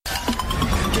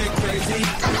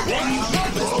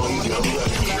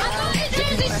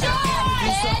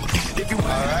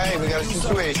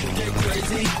scenario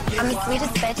situation. I'm the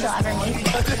sweetest bitch you'll ever meet.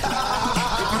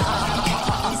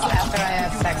 After I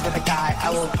have sex with a guy, I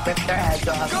will rip their heads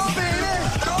off. Go beat it!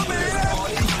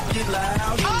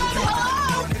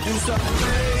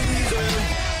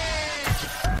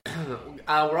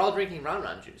 We're all drinking Ron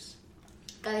Ron juice.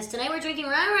 Guys, tonight we're drinking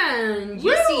Ron Ron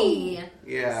Juicy.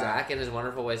 Yeah. Zach and his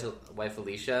wonderful wife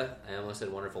Alicia. I almost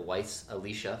said wonderful wife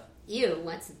Alicia. Ew,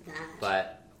 what's that?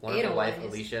 But wonderful wife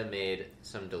Edelweiss. Alicia made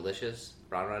some delicious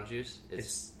Ron Ron juice.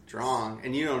 It's strong,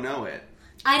 and you don't know it.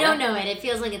 I don't know it. It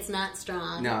feels like it's not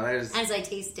strong. No, there's... As I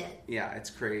taste it. Yeah, it's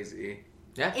crazy.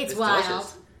 Yeah, It's wild.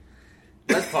 delicious.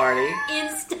 Let's party.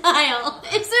 In style.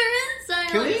 Is there in style?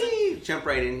 Can we jump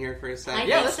right in here for a second?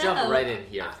 Yeah, think let's so. jump right in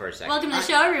here for a second. Welcome to the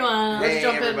show, everyone. Hey,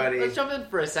 everybody. Let's jump in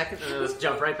for a second and then let's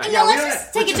jump right back. And Yeah, then we let's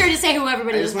don't- just take a turn to say who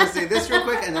everybody I is. just want to say this real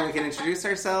quick, and then we can introduce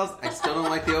ourselves. I still don't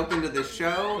like the opening to the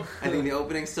show. I think the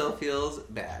opening still feels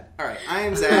bad. All right, I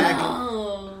am Zach.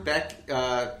 Oh. Beck,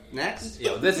 next.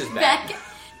 Yo, this is Beck. Beck.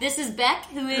 This is Beck,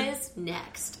 who is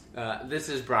next. This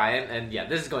is Brian, and yeah,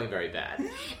 this is going very bad.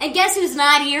 And guess who's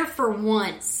not here for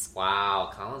once? Wow,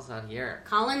 Colin's not here.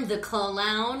 Colin the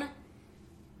Clown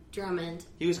Drummond.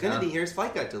 He was going to be here. His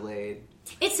flight got delayed.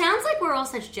 It sounds like we're all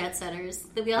such jet setters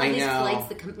that we all I have these know. flights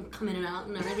that come in and out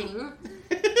and everything.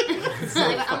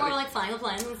 I'm more like flying a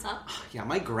plane and stuff. Yeah,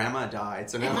 my grandma died,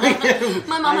 so now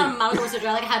My mom had a medical surgery.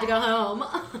 Like I had to go home.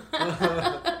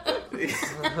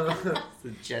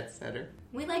 the jet setter.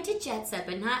 We like to jet set,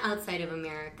 but not outside of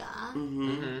America.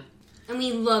 Mm-hmm. And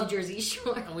we love Jersey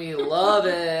Shore. We love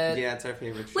it. Yeah, it's our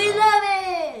favorite show. We love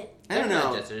it. I don't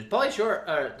know. Pauly Shore,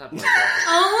 or not Pauly Shore.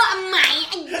 Oh my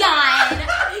god!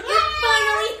 You're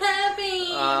finally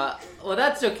happy. Well,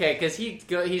 that's okay because he's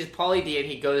Pauly D and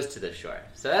he goes to the shore,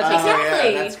 so that's Oh, okay.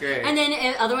 Exactly. yeah, that's great. And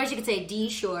then otherwise you could say D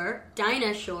Shore,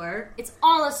 Dinah Shore. It's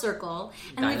all a circle.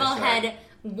 And we've all Dinah Shore. had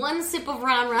one sip of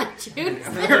Ron Ron juice.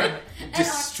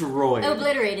 Destroyed.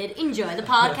 Obliterated. Enjoy the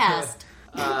podcast.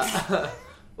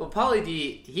 Well, Pauly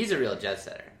D, he's a real jet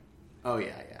setter. Oh,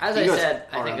 yeah. As He I goes said,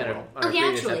 I all think around on the a, world. on a Oh, he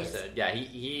previous actually is. episode, yeah,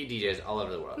 he DJs all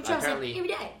over the world. We trust him Apparently, every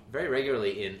day. very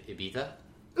regularly in Ibiza.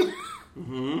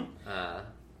 Mm-hmm.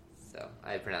 So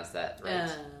I pronounced that right.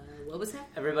 What was that?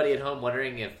 Everybody at home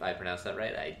wondering if I pronounced that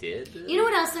right. I did. You know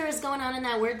what else there is going on in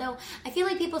that word, though? I feel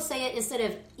like people say it instead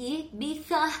of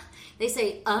Ibiza, they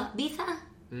say Ibiza,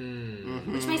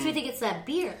 which makes me think it's that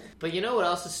beer. But you know what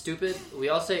else is stupid? We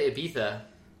all say Ibiza,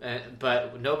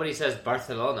 but nobody says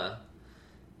Barcelona.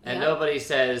 And Yep. nobody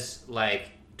says, like,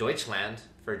 Deutschland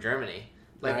for Germany.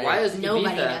 Like, Right. why is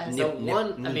Nobody Ibiza does. the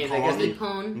one... I mean, I guess...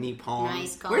 Nippon. Nippon.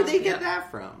 Nice call. Where did they get Yeah.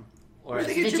 that from? Or Where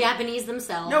did they The get Japanese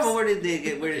themselves. No, but where did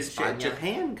España.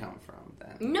 Japan come from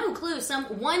then? No clue.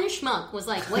 One schmuck was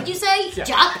like, what'd you say? Yeah.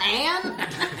 Japan?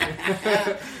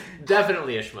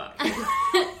 Definitely a schmuck.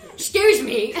 Excuse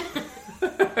me. I'm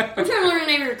trying to learn the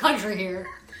name of your country here.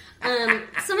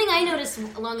 Something I noticed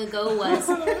long ago was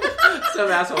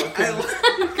Some asshole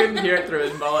couldn't hear it through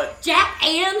his mullet.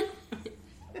 Japan.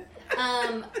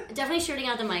 Definitely shooting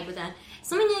out the mic with that.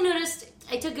 Something I noticed,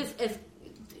 I took if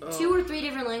 2 or 3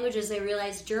 different languages, I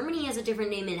realized Germany has a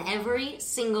different name in every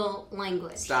single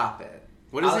language. Stop it.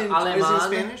 What is it? What is it in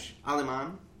Spanish?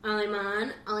 Aleman.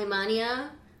 Aleman, Alemania,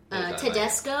 What is that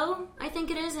Tedesco, I think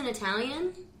it is in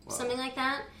Italian, something like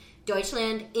that.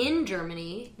 Deutschland in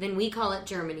Germany, then we call it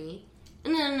Germany.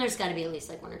 And then there's got to be at least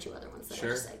like 1 or 2 other ones that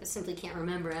Sure. I simply can't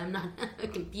remember. I'm not a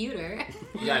computer.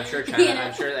 Yeah, I'm sure China... You know?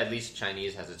 I'm sure at least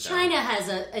Chinese has its own. China has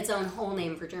its own whole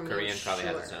name for Germany. Korean probably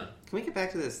sure. has its own. Can we get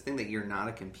back to this thing that you're not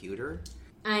a computer?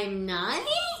 I'm not?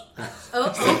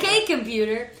 Oh, okay,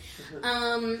 computer.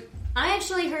 I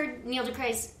actually heard Neil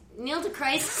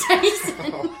deGrasse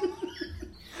Tyson.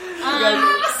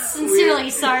 Sincerely,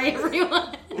 sorry,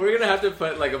 everyone. We're gonna have to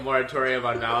put like a moratorium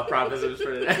on malapropisms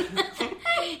for today.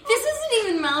 This isn't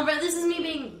even malabra. This is me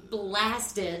being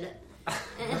blasted.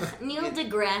 Neil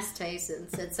deGrasse Tyson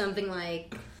said something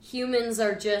like, humans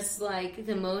are just like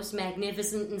the most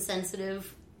magnificent and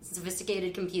sensitive,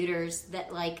 sophisticated computers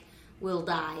that like will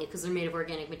die because they're made of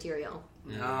organic material.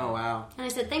 Oh, wow. And I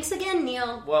said, thanks again,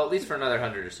 Neil. Well, at least for another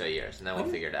 100 or so years, and then we'll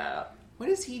figure that out. What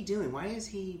is he doing? Why is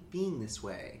he being this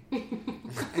way?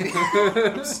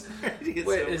 I'm sorry, it's Wait,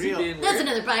 so is he real. being That's weird?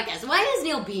 another podcast. Why is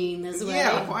Neil being this way?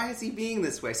 Yeah, why is he being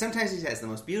this way? Sometimes he has the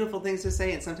most beautiful things to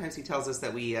say, and sometimes he tells us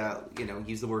that we,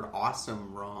 use the word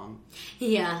awesome wrong.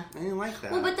 Yeah. I didn't like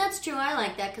that. Well, but that's true. I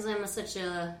like that because I'm such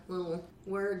a little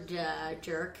word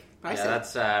jerk. I Yeah, said,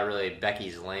 that's really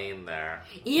Becky's lane there.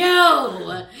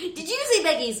 Yo! Did you say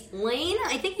Becky's lane?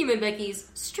 I think you meant Becky's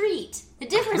street. The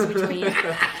difference between...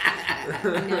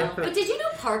 No. But did you know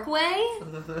Parkway?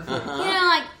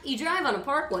 Like you drive on a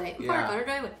parkway. On a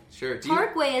driveway. Sure.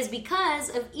 Parkway is because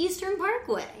of Eastern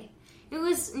Parkway. It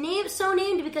was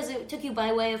named because it took you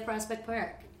by way of Prospect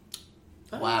Park.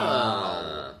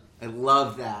 Wow. I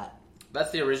love that.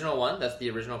 That's the original one? That's the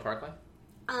original Parkway?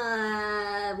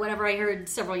 Whatever I heard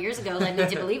several years ago led me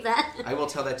to believe that. I will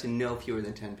tell that to no fewer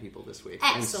than 10 people this week.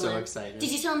 Excellent. I'm so excited.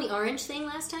 Did you tell them the orange thing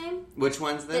last time? Which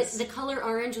one's this? The color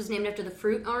orange was named after the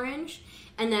fruit orange,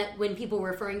 and that when people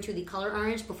were referring to the color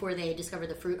orange before they discovered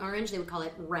the fruit orange, they would call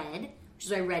it red, which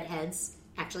is why redheads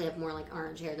actually have more like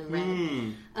orange hair than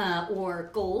red. Or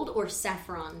gold or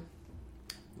saffron.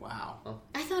 Wow.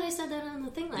 I thought I said that on the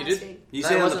thing last You did? week. You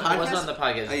said it on the podcast? It wasn't on the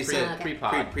podcast. Oh, you said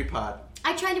pre-pod. Pre-pod.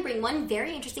 I try to bring one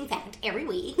very interesting fact every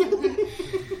week.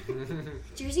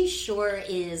 Jersey Shore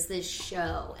is this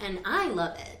show, and I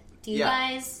love it. Do you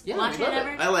guys watch it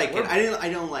ever? I like it. I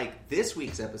don't like this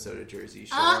week's episode of Jersey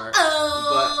Shore.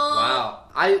 Wow.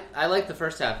 I liked the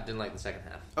first half, didn't like the second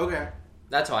half. But okay.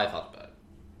 That's how I felt about it.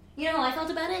 You know how I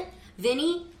felt about it?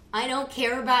 Vinny, I don't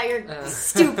care about your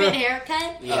stupid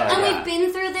haircut. We've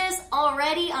been through this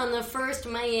already on the first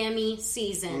Miami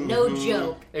season. No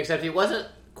joke. Except he wasn't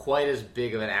quite as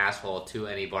big of an asshole to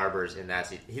any barbers in that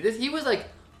season. He was like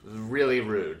really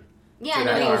rude. Yeah,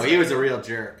 no, He was a real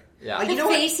jerk. Yeah. The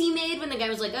face he made when the guy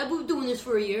was like, I've been doing this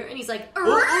for a year, and he's like,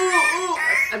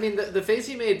 I mean, the face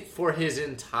he made for his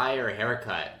entire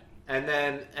haircut, and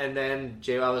then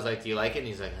JWoww was like, "Do you like it?" And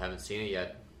he's like, "I haven't seen it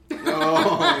yet."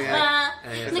 Oh yeah.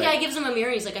 And the guy gives him a mirror,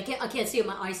 and he's like, I can't see it,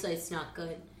 my eyesight's not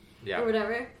good. Yeah. Or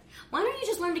whatever. Why don't you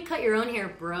just learn to cut your own hair,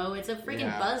 bro? It's a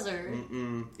freaking buzzer.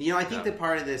 You know, I think that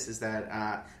part of this is that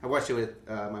I watched it with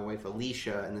my wife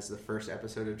Alicia, and this is the first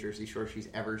episode of Jersey Shore she's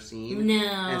ever seen. No.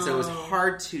 And so it was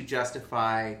hard to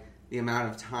justify the amount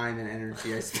of time and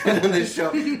energy I spent on this show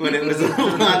when it was a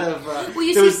lot of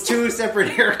those two separate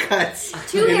haircuts.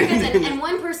 Two haircuts, and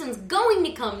one person's going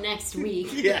to come next week.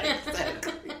 Yeah,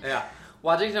 exactly. Yeah.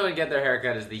 Watching someone get their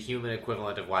haircut is the human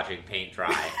equivalent of watching paint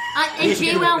dry. And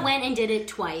JWoww went and did it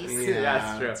twice. Yeah,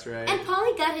 That's true. That's right. And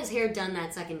Polly got his hair done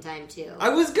that second time, too. I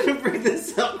was going to bring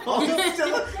this up. Paul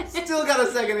still got a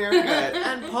second haircut.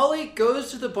 And Paulie goes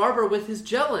to the barber with his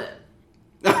gel in.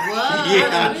 Whoa, Yeah,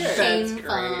 that's that's shameful.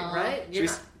 great. Right? Should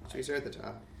we start at the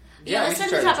top? Yeah, let's we should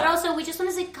start at the top. at But also, we just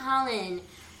want to say, Colin,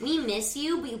 we miss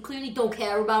you, but you clearly don't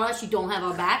care about us. You don't have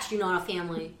our backs. You're not a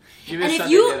family. You And missed if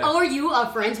Sunday you dinner. or you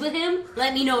are friends with him,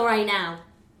 let me know right now.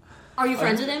 Are you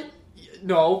friends with him?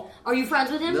 No. Are you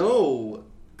friends with him? No.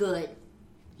 Good.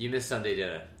 You missed Sunday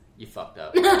dinner. You fucked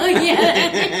up.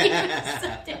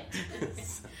 Yeah.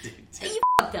 You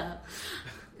fucked up.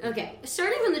 Okay,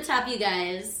 starting from the top, you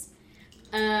guys.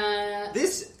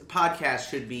 This podcast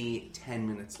should be 10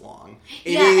 minutes long.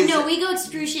 It Yeah, is- no, we go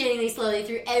excruciatingly slowly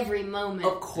through every moment.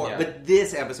 Of course, Yeah. but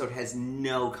this episode has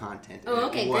no content in Oh, it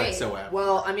okay, great. whatsoever.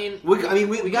 Well, I mean, we gotta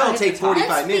will hit take the top.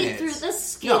 45 minutes. Let's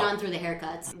skid No. on through the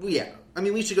haircuts. Yeah, I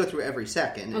mean, we should go through every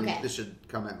second, and Okay. this should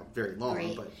come out very long.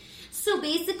 Great. But So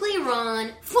basically,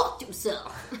 Ron fucked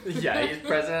himself. yeah, he's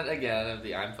president again of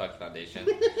the I'm Fucked Foundation.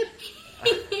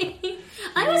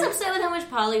 I was upset with how much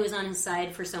Polly was on his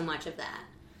side for so much of that.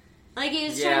 Like, he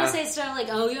was trying to say stuff like,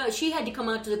 oh, yeah, she had to come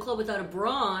out to the club without a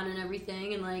bra on and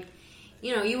everything, and like,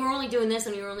 you know, you were only doing this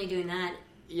and you were only doing that.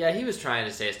 Yeah, he was trying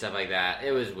to say stuff like that.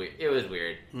 It was weird. It was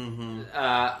weird. Mm-hmm.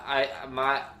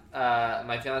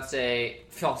 My fiance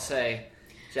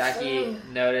Jackie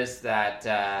noticed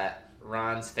that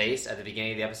Ron's face at the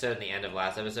beginning of the episode and the end of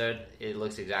last episode, it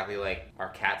looks exactly like our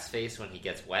cat's face when he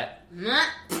gets wet.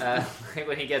 Like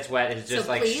when he gets wet, it's just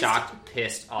So like pleased? shocked,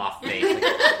 pissed off face.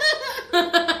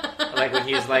 Like when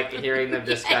he's like hearing them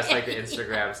discuss like the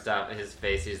Instagram stuff, his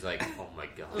face, he's like, oh my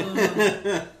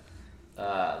god.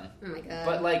 Oh my god.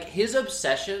 But like his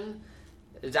obsession,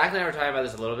 Zach and I were talking about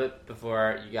this a little bit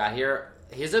before you got here.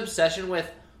 His obsession with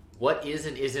what is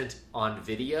and isn't on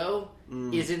video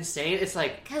is insane. It's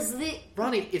like, Because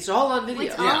Ronnie, it's all on video.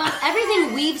 it's all on,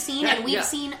 everything we've seen, and we've Yeah.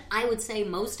 seen, I would say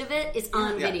most of it, is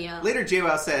on video. Later,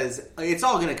 JWoww says it's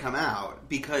all going to come out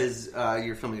because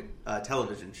you're filming a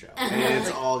television show, and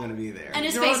it's all going to be there. And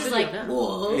his You're face on is video like, now.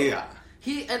 whoa. Yeah.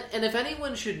 He and if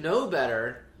anyone should know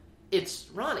better, it's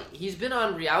Ronnie. He's been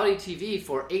on reality TV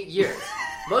for 8 years.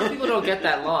 Most people don't get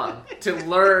that long to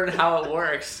learn how it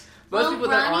works. Most Well, people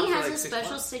that are on Ronnie for has like a 6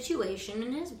 special months. situation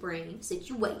in his brain,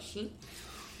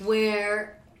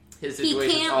 where His he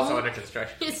situation's can't also l- under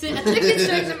construction. it's under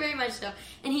construction very much so,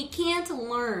 and he can't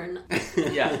learn.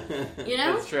 Yeah, You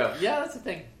know? that's true. Yeah, that's the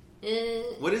thing.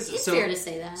 What is it's so, fair to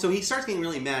say that. So he starts getting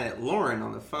really mad at Lauren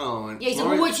on the phone. Yeah, he's like,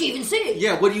 Lauren, "What'd she even see?"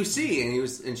 Yeah, what do you see?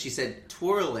 And she said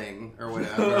twirling or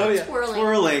whatever. Oh, yeah.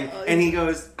 Twirling. And he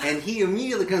goes, and he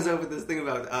immediately comes up with this thing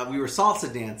about we were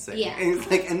salsa dancing. Yeah. And he's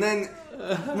like, and then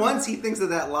once he thinks of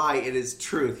that lie, it is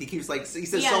truth. He keeps like he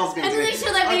says salsa dancing. And then they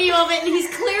show that video of it, and he's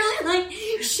clearly like,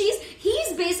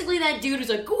 he's basically that dude who's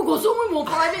like, "Go, someone more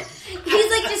private."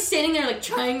 He's like just standing there, like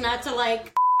trying not to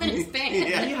like in his pants.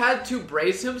 Yeah. He had to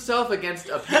brace himself against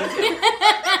a painting.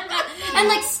 And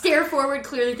like stare forward,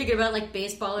 clearly thinking about like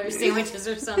baseball or sandwiches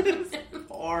or something.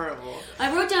 Horrible.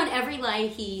 I wrote down every lie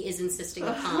he is insisting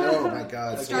upon. Oh my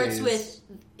god. Starts please. with,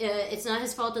 it's not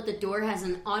his fault that the door has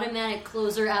an automatic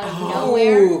closer out of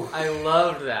nowhere. Oh, I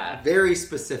loved that. very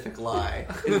specific lie.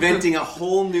 Inventing a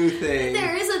whole new thing.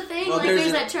 There is a thing, Well, like there's there's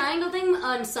a- that triangle thing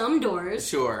on some doors.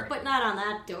 Sure. But not on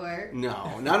that door.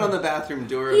 No, not on the bathroom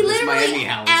door of He this Miami literally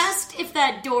house. asked if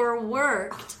that door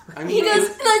worked. I mean, He goes,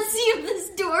 it let's see if this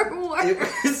door works. It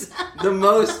was the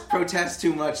most protest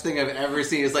too much thing I've ever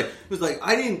seen. It was like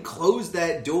I didn't close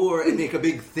that door and make a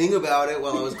big thing about it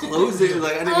while I was closing. It was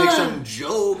like I didn't make some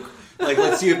joke. Like,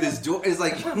 let's see if this door is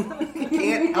like he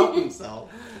can't help himself.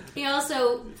 He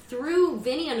also threw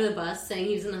Vinny under the bus, saying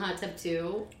he was in the hot tub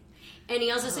too. And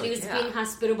he also said he was yeah. being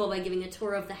hospitable by giving a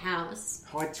tour of the house.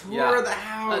 Oh, a tour of the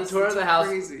house. A tour of the It's house.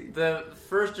 Crazy. The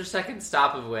first or second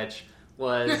stop of which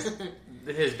was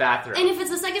his bathroom. And if it's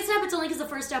the second step, it's only because the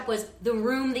first step was the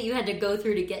room that you had to go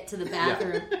through to get to the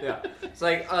bathroom. Yeah. It's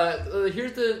like,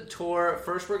 here's the tour.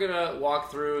 First, we're going to walk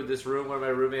through this room where my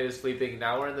roommate is sleeping.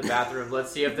 Now we're in the bathroom.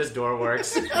 Let's see if this door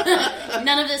works.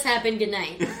 None of this happened. Good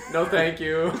night. No, thank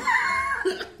you.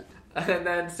 And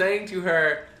then saying to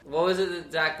her, what was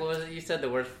it, Zach? What was it you said? The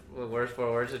worst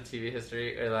 4 words in TV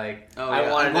history? Or like,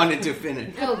 I wanted to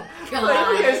finish. Oh, Like,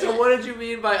 God. okay, so what did you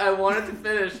mean by I wanted to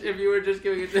finish? If you were just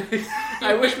giving it to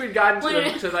I wish we'd gotten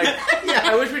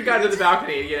I wish we'd gotten to the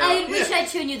balcony. You know, I wish I'd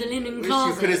shown you the linen Wish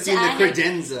closet. you could have seen the I had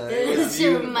credenza. It was so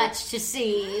beautiful. much to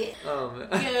see.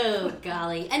 Oh,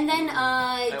 golly. And then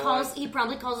he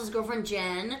probably calls his girlfriend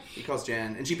Jen, He calls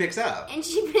Jen, and she picks up. and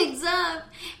she picks up,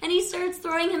 and he starts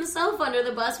throwing himself under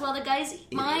the bus while the guy's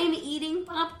mime eating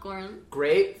popcorn.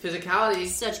 great physicality.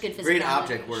 Such good physicality. Great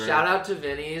object word. Shout out to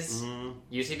Vinny's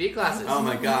UCB classes. Oh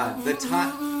my god, the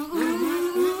time.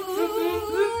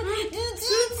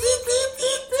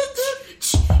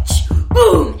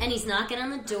 Boom! And he's knocking on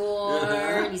the door,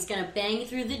 and he's gonna bang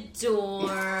through the door,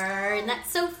 and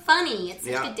that's so funny. It's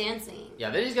such Yeah. good dancing. Yeah,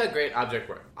 Vinny's got great object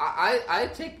work. I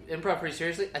take improv pretty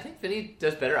seriously. I think Vinny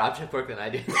does better object work than I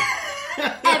do.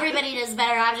 Everybody does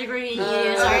better object work than you.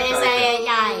 Sorry to that's say it.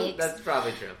 Yikes. That's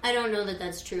probably true. I don't know that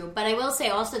that's true, but I will say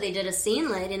also they did a scene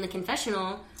lit in the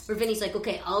confessional where Vinny's like,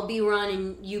 "Okay, I'll be Ron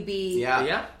and you be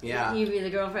Yeah. you be the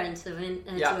girlfriend to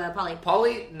Polly."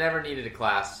 Paulie never needed a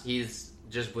class. He's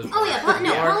just was. Oh yeah, born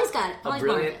Paulie's got it. a Paulie's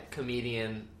brilliant born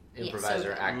comedian, Yeah,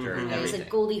 improviser, so- actor, it. He's everything. like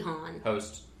Goldie Hawn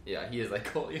Host. Yeah, he is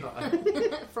like Goldie Hawn.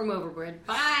 from Overboard.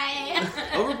 Bye.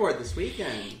 Overboard this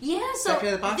weekend. Yeah, so Second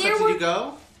at the box there office. were. Did you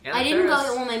go? I didn't Ferris.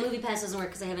 go. Well, my movie pass doesn't work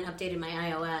because I haven't updated my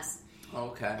iOS.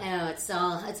 Okay.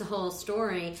 Oh, it's a whole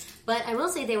story. But I will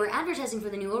say they were advertising for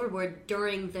the new Overboard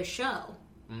during the show.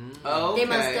 Oh, They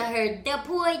must have heard the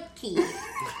key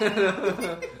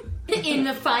in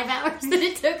the 5 hours that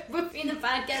it took between the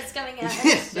podcast coming out.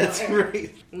 That's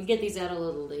right. We get these out a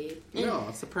little late. No,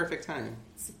 it's the perfect time.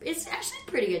 It's actually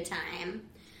a pretty good time.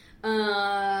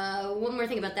 One more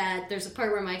thing about that. There's a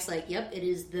part where Mike's like, "Yep, it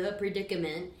is the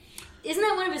predicament." Isn't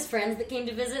that one of his friends that came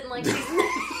to visit? And like,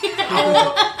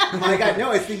 Oh my god,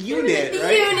 no, it's the unit, the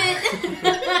right?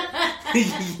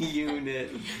 unit.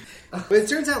 Unit. But it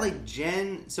turns out, like,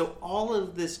 Jen, so all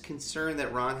of this concern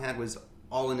that Ron had was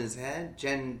all in his head.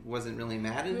 Jen wasn't really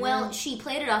mad at him. Well, she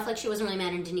played it off like she wasn't really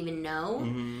mad and didn't even know.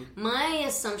 Mm-hmm. My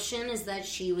assumption is that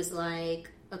she was like,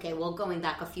 okay, well, going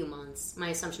back a few months, my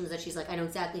assumption is that she's like, I know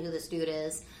exactly who this dude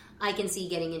is. I can see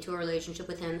getting into a relationship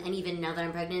with him. And even now that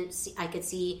I'm pregnant, I could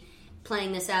see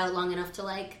playing this out long enough to,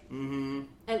 like,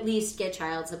 at least get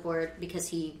child support because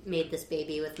he made this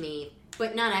baby with me.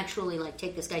 But not actually, like,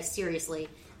 take this guy seriously.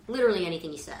 Literally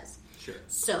anything he says. Sure.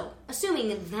 So,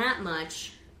 assuming that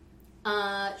much,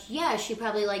 yeah, she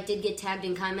probably, like, did get tagged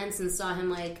in comments and saw him,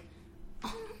 like,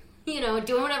 you know,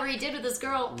 doing whatever he did with this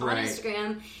girl on Right.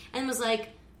 Instagram, and was like,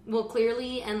 well,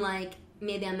 clearly, and, like,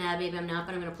 maybe I'm mad, maybe I'm not,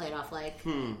 but I'm going to play it off like,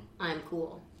 I'm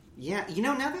cool. Yeah, you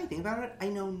know, now that I think about it, I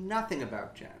know nothing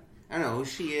about Jen. I don't know who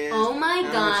she is. Oh my I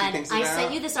don't know what she god. thinks I about.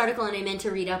 sent you this article and I meant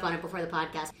to read up on it before the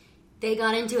podcast. They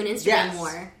got into an Instagram Yes.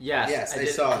 war. Yes, I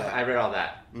did- saw that. I read all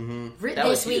that. That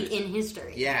was This week huge. in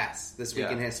history. Yes, this week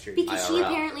Yeah. in history. Because she IRL.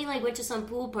 apparently, like, went to some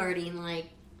pool party and, like,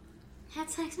 had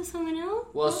sex with someone else?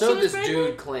 Well, while so she was this pregnant?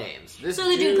 dude claims. So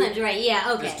the dude claims, right?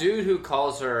 Yeah, okay. This dude who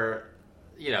calls her,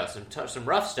 some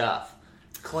rough stuff,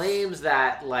 claims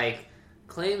that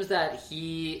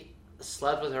he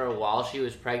slept with her while she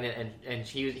was pregnant, and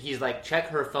he's like, check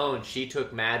her phone. She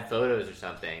took mad photos or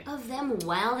something Of them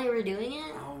while they were doing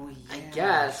it? Oh, yeah. I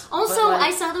guess. Also, but, like,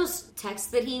 I saw those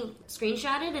texts that he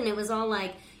screenshotted, and it was all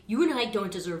like, "You and I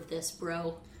don't deserve this,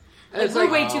 bro. Like, it's we're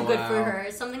like, way too oh, good wow. for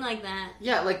her." Something like that.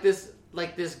 yeah, like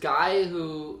this guy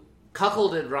who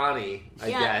cuckolded Ronnie, I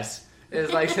Yeah. guess,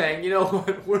 is like saying, you know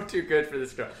what, we're too good for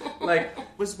this girl. Like,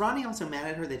 Was Ronnie also mad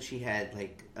at her that she had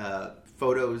like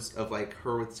photos of like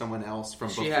her with someone else from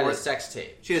she before? had a sex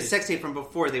tape. She had a sex tape from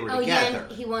before they were Oh yeah, together.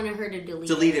 and he wanted her to delete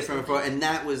Deleted it from before, and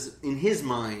that was in his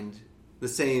mind the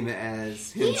same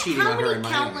as him He, cheating how on her many in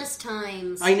Miami. countless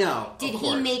times I know. did of he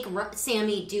course. make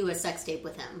Sammy do a sex tape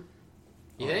with him?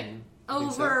 You think? You think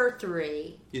Over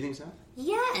 3. You think so?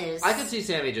 Yes. I could see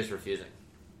Sammy just refusing.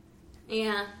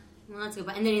 Yeah. Well, that's good.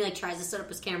 And then he like tries to set up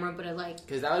his camera, but it like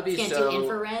Because that would be can't so... do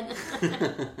infrared.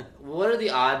 What are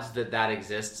the odds that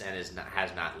exists and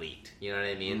has not leaked? You know what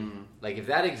I mean? Like, if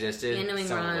that existed, Yeah, knowing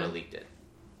someone Ron. would have leaked it.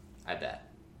 I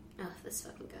bet. Oh, this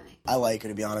fucking guy. I like her,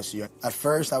 to be honest with you. At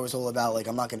first, I was all about, like,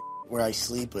 I'm not going to where I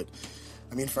sleep, but,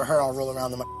 I mean, for her, I'll roll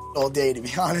around in my all day, to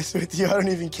be honest with you. I don't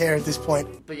even care at this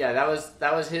point. But yeah, that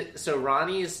was his... So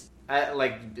Ronnie's...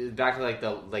 like, back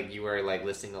to, like, you were, like,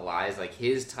 listing the lies. Like,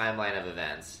 his timeline of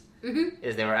events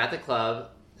is they were at the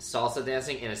club, salsa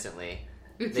dancing innocently.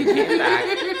 They came back.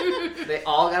 They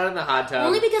all got in the hot tub.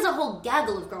 Only because a whole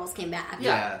gaggle of girls came back.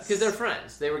 Yeah, Yes. because they're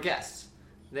friends. They were guests.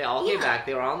 They all came Yeah. back.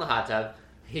 They were all in the hot tub.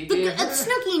 He The, gave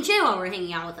Snooki and Channel were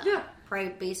hanging out with them. Yeah.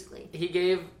 Right, basically. he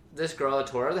gave this girl a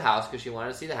tour of the house because she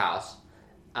wanted to see the house,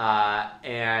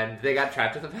 and they got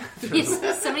trapped in the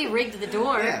bathroom. Somebody rigged the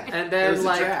door. Yeah. And There then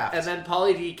was a draft. and then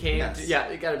Pauly D came. Yes.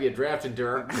 It got to be a draft in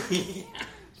Durham.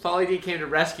 Pauly D came to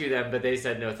rescue them, but they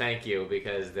said no, thank you,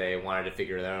 because they wanted to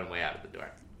figure their own way out of the door.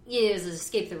 Yeah, it was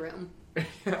escape the room.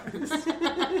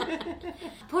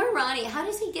 Poor Ronnie. How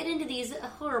does he get into these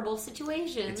horrible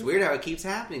situations? It's weird how it keeps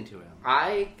happening to him.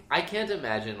 I can't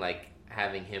imagine like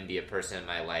having him be a person in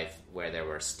my life where there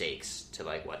were stakes to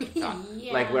like what he thought,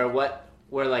 Yeah. like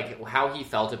where like how he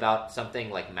felt about something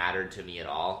like mattered to me at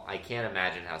all. I can't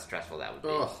imagine how stressful that would be.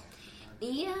 Ugh.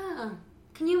 Yeah.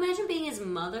 Can you imagine being his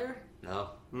mother? No,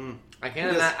 Mm. I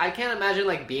can't. Yes. I can't imagine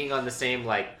like being on the same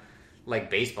like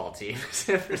baseball team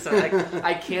or something.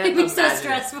 I can't. It'd be so imagine it.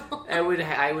 stressful. I would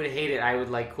hate it. I would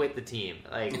like quit the team.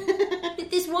 Like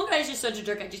This one guy's just such a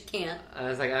jerk. I just can't. I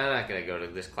was like, I'm not gonna go to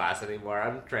this class anymore.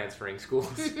 I'm transferring schools.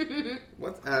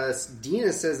 What?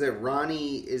 Dina says that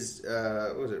Ronnie is.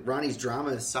 What was it? Ronnie's drama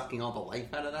is sucking all the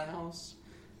life out of the house.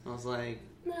 I was like,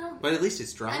 No. but at least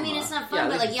it's drama. I mean, it's not Yeah, fun, at but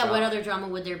least like, it's yeah, what drama. other drama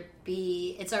would there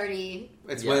be? It's already.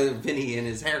 It's Yeah. with Vinny and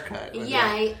his haircut.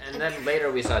 Yeah. And then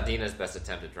later we saw Dina's best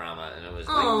attempt at drama, and it was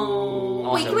like, Oh.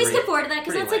 also Wait, can we pretty- skip forward to that?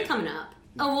 Because pretty that's like lame. coming up.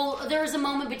 Oh, well, there was a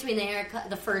moment between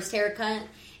the first haircut,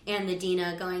 and the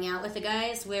Dina going out with the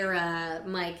guys where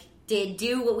Mike did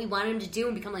do what we wanted him to do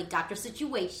and become like Dr.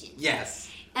 Situation. Yes.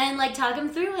 And like talk him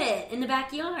through it in the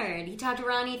backyard. He talked to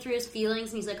Ronnie through his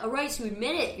feelings, and he's like, "All right, so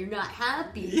admit it, you're not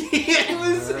happy."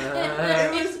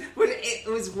 It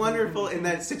was wonderful, and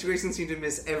that situation seemed to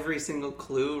miss every single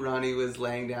clue Ronnie was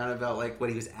laying down about like what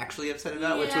he was actually upset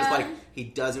about, which was Yeah. like he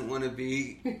doesn't want to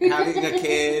be having a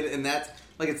kid, and that's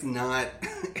like it's not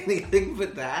anything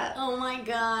but that. Oh my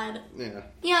god. Yeah.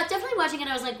 Yeah, definitely watching it,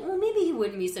 I was like, well, maybe he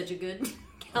wouldn't be such a good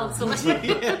counselor.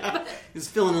 Yeah. He's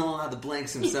filling in a lot of the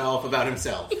blanks himself about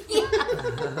himself.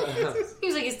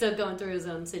 Seems like he's still going through his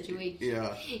own situation.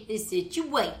 Yeah. His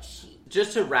situation.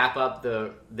 Just to wrap up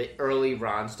the early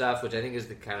Ron stuff, which I think is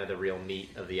the kind of the real meat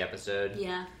of the episode.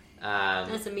 Yeah,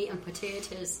 that's the meat and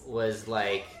potatoes. Was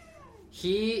like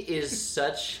he is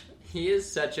such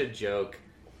a joke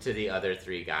to the other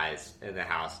three guys in the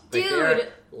house. Like, Dude. they're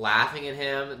laughing at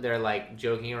him. They're like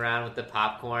joking around with the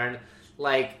popcorn.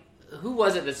 Like, who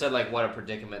was it that said like, "What a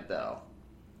predicament," though?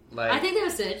 Like, I think that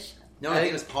was Sitch. No, I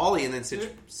think it was Paulie, and then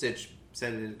Sitch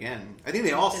said it again. I think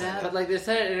they all said it. But like they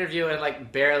said in an interview and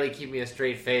like barely keeping a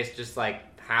straight face, just like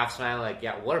half smiling, like,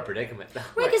 yeah, what a predicament. Right,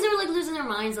 Like, because they were like losing their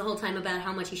minds the whole time about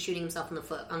how much he's shooting himself in the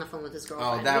foot on the phone with his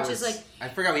girlfriend. Oh, that which was. is like, I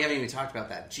forgot we haven't even talked about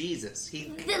that. Jesus,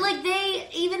 they're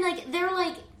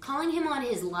like calling him on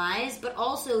his lies, but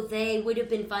also they would have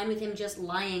been fine with him just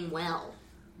lying well.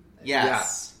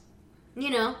 Yes. You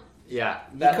know? yeah,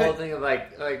 that could- whole thing of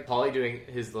like Paulie doing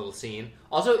his little scene.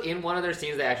 Also, in one of their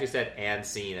scenes, they actually said "and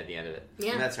scene" at the end of it.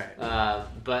 Yeah. That's right.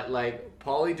 But like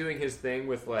Paulie doing his thing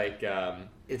with like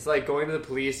It's like going to the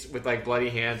police with like bloody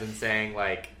hands and saying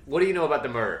like, "What do you know about the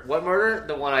murder? What murder?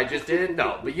 The one I just did?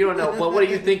 No, but you don't know. What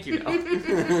do you think you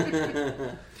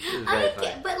know?"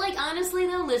 But like honestly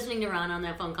though, listening to Ron on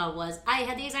that phone call I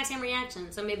had the exact same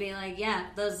reaction. So maybe like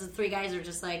those 3 guys are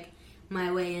just like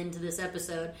my way into this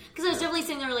episode because I was definitely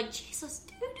sitting there like, Jesus,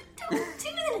 dude, don't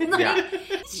do that.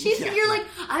 Like, you're like,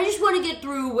 I just want to get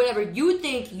through whatever you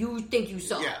think you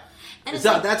saw. Yeah. And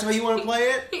That's how you want to play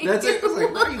it? That's it? I was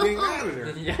like, why are you getting out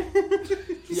of here?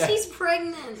 Yeah. She's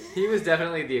pregnant. He was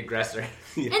definitely the aggressor.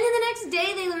 And then the next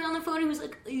day they were on the phone and he was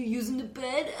like, are you using the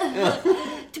bed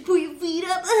to put your feet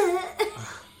up?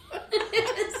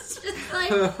 It's just like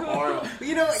horrible.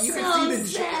 You know, you so can see the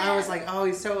sad. I was like, oh,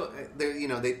 he's so.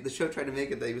 The show tried to make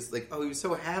it that he was like, oh, he was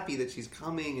so happy that she's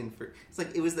coming, and it's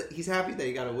like he's happy that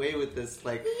he got away with this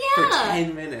for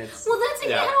 10 minutes. Well, that's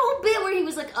he had a whole bit where he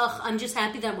was like, ugh, I'm just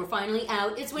happy that we're finally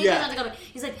out. It's waiting on to come.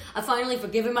 He's like, I finally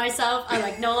forgiven myself. I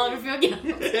like no longer feel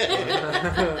guilty.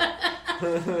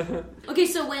 Okay,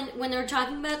 so when they're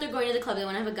talking about they're going to the club, they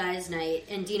want to have a guys' night,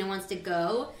 and Dina wants to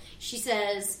go. She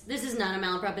says, this is not a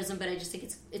malapropism, but I just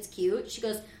think it's cute. She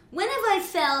goes, when have I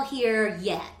fell here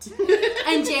yet?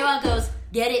 And JWoww goes,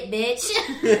 get it, bitch.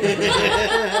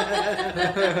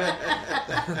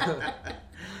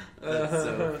 That's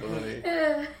so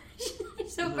funny.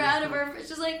 She's so proud of her.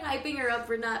 She's like hyping her up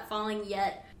for not falling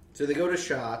yet. So they go to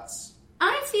shots.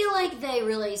 I feel like they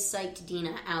really psyched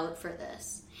Dina out for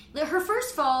this. Her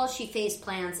first fall, she face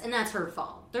plants, and that's her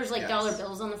fault. There's like dollar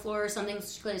bills on the floor or something.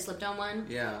 So she clearly slipped on one.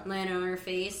 Yeah. Landed on her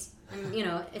face. And,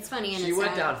 it's funny and She it's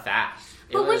went sad. down fast.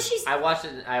 But when she's... I watched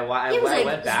it. I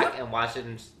went back and watched it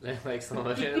in like slow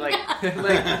motion. And,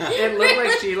 it looked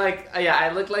like she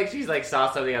it looked like she's like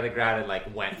saw something on the ground and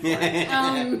like went for it.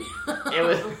 No. It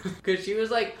was because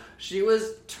she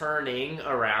was turning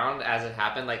around as it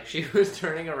happened. Like she was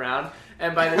turning around,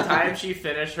 and by the time she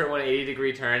finished her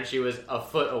 180-degree turn, she was a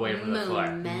foot away from the floor.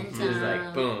 Momentum. She was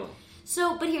like boom.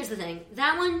 So, but here's the thing.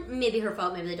 That one, maybe her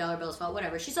fault, maybe the dollar bill's fault,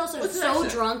 whatever. She's also What's an so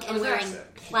accident? drunk and What's an wearing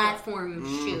accident? platform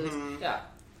shoes. Yeah.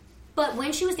 But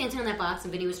when she was dancing on that box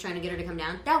and Vinny was trying to get her to come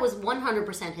down, that was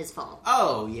 100% his fault.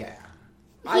 Oh, yeah.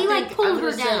 He pulled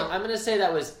her down. I'm going to say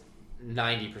that was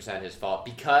 90% his fault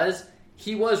because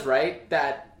he was right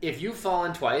that if you've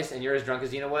fallen twice and you're as drunk as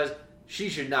Dina was, she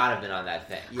should not have been on that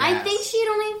thing. Yes. I think she'd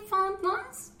only fallen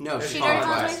once. No, She'd fallen already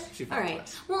fallen twice. twice? She All fallen right.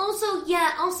 twice. Well,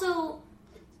 also,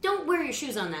 don't wear your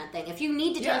shoes on that thing. If you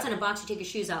need to dance in a box, you take your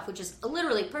shoes off, which is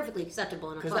literally perfectly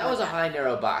acceptable in a club. Because that was a high,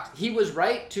 narrow box. He was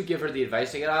right to give her the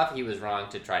advice to get off. He was wrong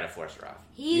to try to force her off.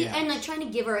 And trying to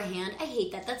give her a hand. I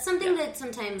hate that. That's something that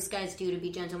sometimes guys do to be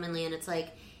gentlemanly, and it's like,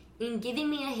 in giving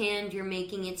me a hand, you're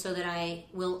making it so that I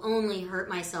will only hurt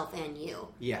myself and you.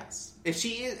 Yes. If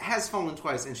she has fallen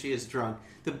twice and she is drunk,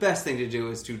 the best thing to do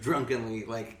is to drunkenly,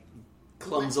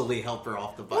 clumsily help her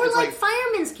off the bus. Or It's like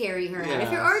firemen's carry her out.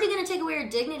 If you're Yes. already going to take away her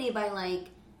dignity by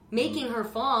making her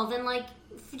fall, then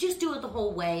just do it the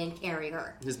whole way and carry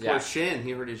her. his poor shin. He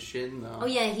hurt his shin, though. Oh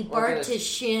yeah, he barked his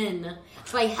shin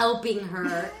by helping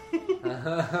her.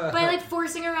 by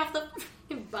forcing her off the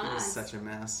It was bus. such a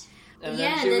mess. And Yeah,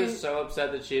 then she and then- was so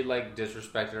upset that she had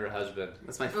disrespected her husband.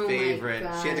 That's my Oh my favorite.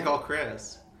 God. She had to call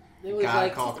Chris. It was Gotta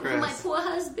like call Oh, Chris. my poor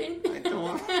husband. I don't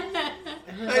want...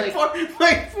 like-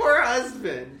 my poor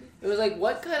husband. it was like,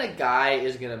 what kind of guy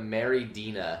is gonna marry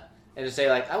Dina and to say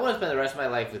I want to spend the rest of my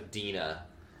life with Dina,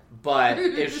 but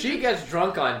if she gets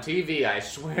drunk on TV, I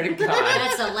swear to God,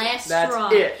 That's the last That's straw.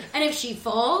 it. And if she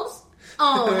falls,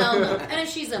 oh hell no. And if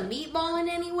she's a meatball in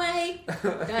any way,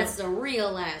 that's the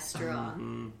real last straw.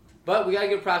 But we gotta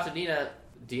give props to Dina.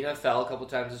 Dina fell a couple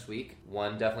times this week.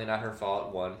 One definitely not her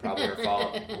fault. One probably her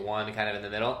fault. One kind of in the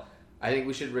middle. I think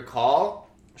we should recall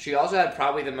she also had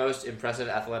probably the most impressive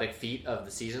athletic feat of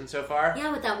the season so far.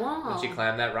 Yeah, with that wall. When she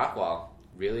climbed that rock wall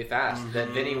really fast that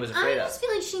Vinny was I afraid of. just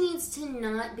feel like she needs to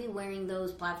not be wearing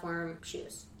those platform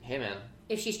shoes Hey man,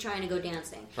 if she's trying to go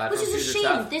dancing. Platform Which is a shoes are shame.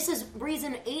 tough. This is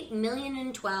reason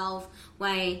 8,000,012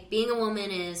 why being a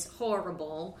woman is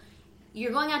horrible.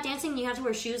 You're going out dancing and you have to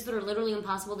wear shoes that are literally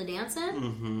impossible to dance in?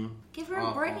 Mm-hmm. Give her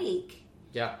a break.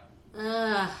 yeah.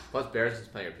 Ugh. Plus, Bears is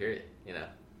playing your period. You know.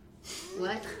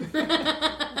 What?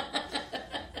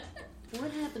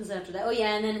 What happens after that? Oh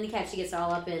yeah, and then in the catch she gets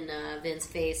all up in Vince's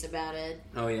face about it.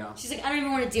 Oh, yeah. She's like, I don't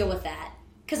even want to deal with that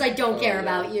because I don't care yeah.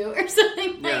 about you or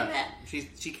something like Yeah. that.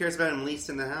 She cares about him least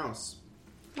in the house.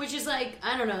 Which is like,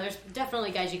 I don't know. There's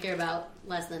definitely guys you care about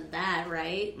less than that,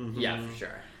 right? Yeah, for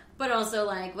sure. But also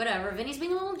whatever. Vinny's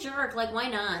being a little jerk. Why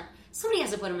not? Somebody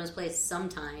has to put him in his place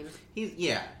sometime. He's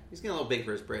getting a little big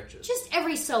for his britches. Just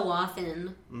every so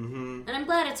often. Mm-hmm. And I'm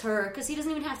glad it's her, because he doesn't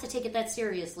even have to take it that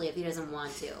seriously if he doesn't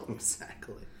want to.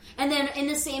 Exactly. And then in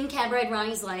the same cab ride,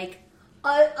 Ronnie's like,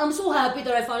 I'm so happy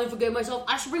that I finally forgave myself.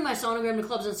 I should bring my sonogram to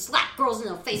clubs and slap girls in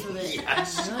the face with it.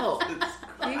 No.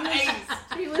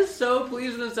 He was so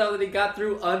pleased with himself that he got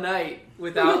through a night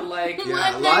without, like...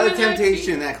 Yeah, a lot of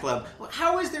temptation in that club.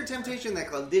 How is there temptation in that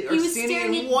club? They are was standing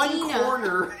staring in at one Dina.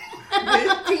 corner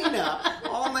with Dina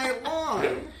all night long.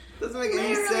 Doesn't make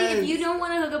any Literally, sense. if you don't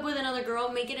want to hook up with another girl,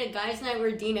 make it a guy's night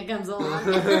where Dina comes along.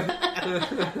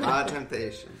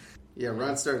 Temptation. Yeah,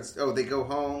 Ron starts... Oh, they go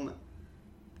home.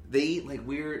 They eat, like,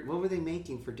 weird... What were they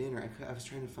making for dinner? I was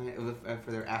trying to find it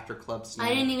for their after-club snack.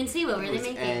 I didn't even see what were It they was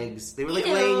making. eggs. They were, like,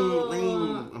 Ew.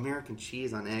 laying American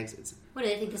cheese on eggs. What do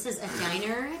they think? This is a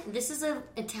diner? This is an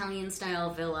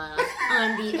Italian-style villa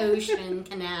on the ocean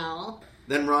canal.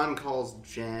 Then Ron calls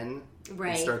Jen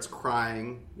Right. and starts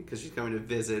crying because she's coming to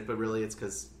visit, but really it's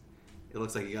because it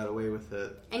looks like he got away with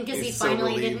it. And because he He's so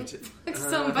finally relieved. didn't fuck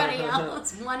somebody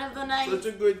else one of the nights. Such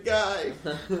a good guy.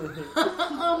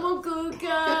 I'm a good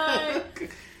guy.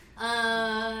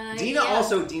 Dina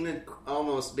yeah. Dina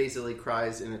almost basically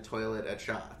cries in a toilet at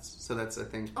Shots. So that's, I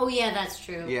think, Oh yeah, that's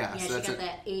true. Yeah, Yeah, so she that's got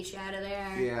that H out of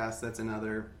there. so that's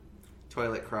another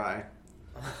toilet cry.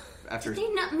 After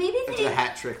Maybe they. the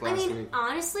hat trick last week. week.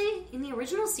 Honestly, in the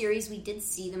original series, we did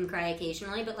see them cry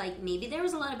occasionally, but like maybe there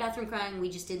was a lot of bathroom crying we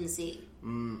just didn't see.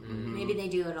 Mm-hmm. Maybe they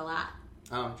do it a lot.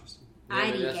 Oh, interesting.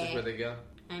 Maybe that's just where IDK. they go.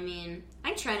 I mean,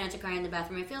 I try not to cry in the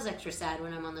bathroom. It feels extra sad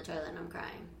when I'm on the toilet and I'm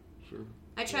crying. Sure.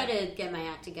 I try to get my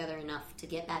act together enough to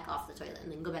get back off the toilet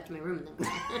and then go back to my room and then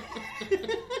cry.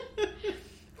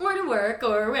 Or to work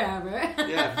or wherever.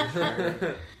 Yeah, for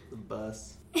sure. The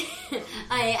bus.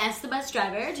 I ask the bus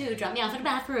driver to drop me off at a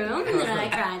bathroom, and then I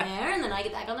cry there, and then I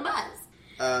get back on the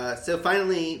bus. So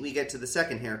finally, we get to the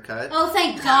second haircut. Oh,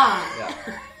 thank God!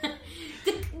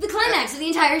 the climax of the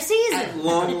entire season. At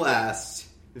long last,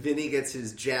 Vinny gets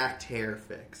his jacked hair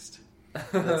fixed.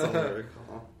 That's all I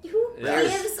recall. Who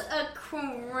There's- gives a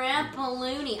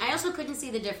crapaloony? I also couldn't see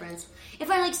the difference. If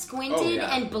I squinted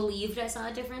and believed I saw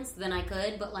a difference, then I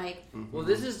could. But Well,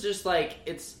 this is just like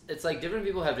it's like different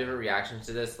people have different reactions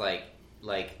to this.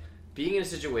 Like being in a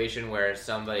situation where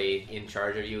somebody in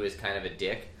charge of you is kind of a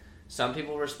dick. Some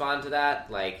people respond to that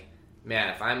like, man,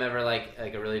 if I'm ever like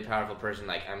a really powerful person,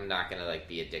 like I'm not gonna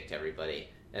be a dick to everybody.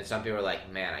 And some people are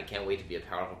like, man, I can't wait to be a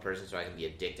powerful person so I can be a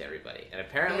dick to everybody. And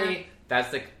apparently, that's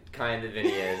the kind that Vinny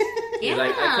is. He's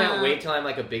like, I can't wait till I'm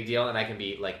a big deal and I can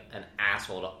be an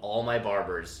asshole to all my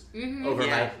barbers over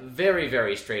my very,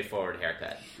 very straightforward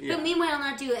haircut. Yeah. But meanwhile,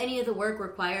 not do any of the work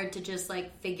required to just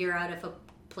figure out if a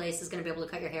place is going to be able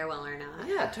to cut your hair well or not.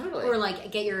 Yeah, totally. Or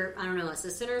get your, I don't know,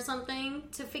 assistant or something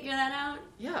to figure that out.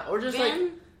 Yeah, or just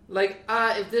Ben?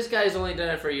 if this guy's only done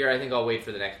it for a year, I think I'll wait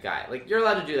for the next guy. You're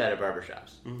allowed to do that at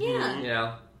barbershops. Yeah. You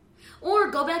know? Or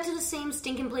go back to the same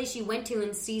stinking place you went to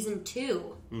in season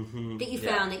 2 that you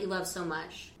found that you love so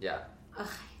much. Yeah. Ugh.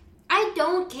 I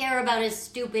don't care about his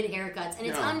stupid haircuts, and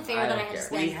it's No, unfair I that I don't have to care.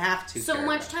 spend We have to so care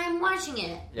much about time watching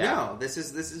it. Yeah. No, this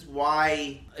is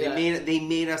why they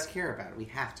made us care about it. We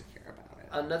have to care about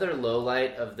it. Another low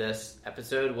light of this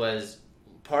episode was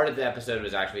part of the episode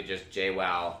was actually just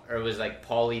JWoww, or it was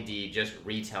Pauly D just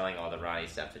retelling all the Ronnie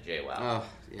stuff to JWoww. Oh,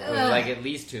 It yeah. was at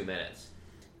least 2 minutes.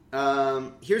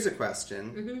 Here's a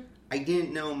question. I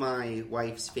didn't know my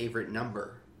wife's favorite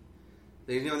number.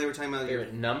 They were talking about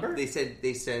Favorite number? They said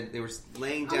they were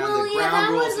laying down Well, the yeah, ground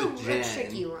that rules was with a Jen.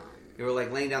 tricky one. They were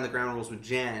laying down the ground rules with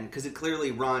Jen because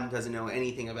clearly Ron doesn't know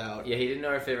anything about. Yeah, he didn't know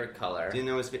her favorite color Didn't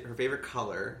know her favorite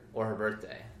color. or her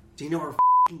birthday. Do you know her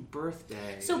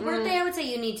birthday? So birthday, I would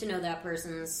say you need to know that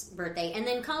person's birthday. And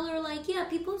then color,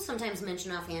 people sometimes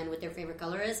mention offhand what their favorite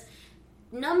color is.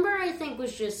 Number, I think,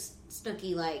 was just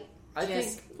Snooki,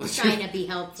 trying to be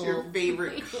helpful. What's your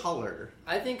favorite color?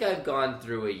 I think I've gone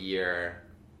through a year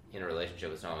in a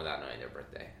relationship with someone without knowing their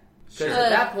birthday. Sure. Because at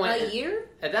that point, a year?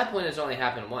 At that point, it's only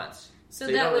happened once, So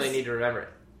so you that don't really was- need to remember it.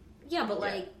 Yeah, but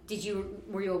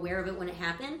were you aware of it when it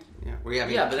happened? Yeah, were you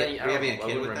having Yeah, a but kid, then were you having a I kid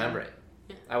wouldn't with remember them?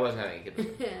 it. I wasn't having a kid.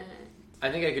 With them. I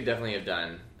think I could definitely have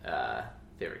done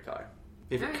favorite color.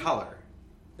 Favorite Alright. color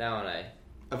That one,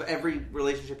 of every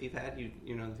relationship you've had.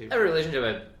 You know the favorite. every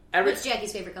relationship, every What's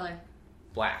Jackie's favorite color?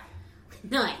 black.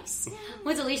 Nice.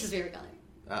 What's Alicia's favorite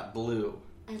color? Blue.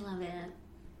 I love it.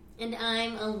 And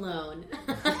I'm alone.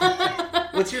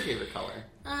 What's your favorite color?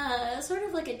 Sort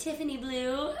of like a Tiffany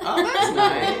blue. Oh,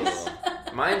 that's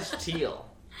nice. Mine's teal.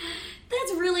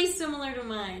 That's really similar to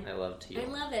mine. I love teal. I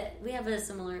love it. We have a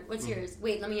similar. What's yours?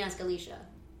 Wait, let me ask Alicia.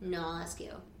 No, I'll ask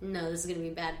you. No, this is going to be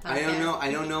a bad podcast.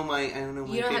 I don't know my.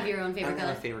 You don't have your own favorite I don't color?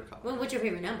 have my favorite color. Well, what's your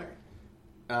favorite number?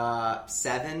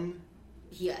 7.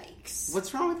 Yikes.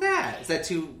 What's wrong with that? Is that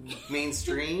too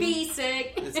mainstream?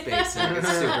 Basic. It's basic. It's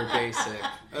super basic.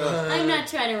 Ugh. I'm not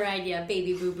trying to ride you,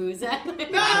 baby boo-boos.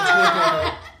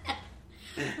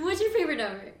 What's your favorite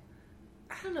number?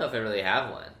 I don't know if I really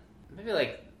have one. Maybe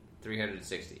like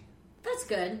 360. That's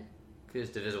good. Because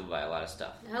it's divisible by a lot of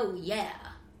stuff. Oh, yeah.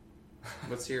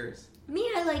 What's yours? Me,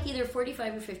 I like either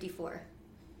 45 or 54.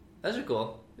 Those are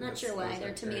cool. Not sure why. They're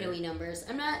okay. tomato-y numbers.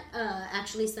 I'm not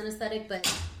actually synesthetic, but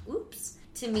oops.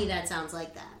 To me, that sounds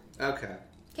like that. Okay.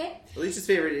 Okay? Alicia's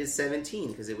favorite is 17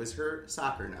 because it was her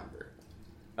soccer number.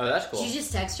 Oh, that's cool. Did you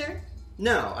just text her?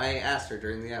 No, I asked her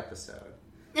during the episode.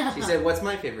 She said, "What's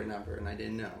my favorite number?" And I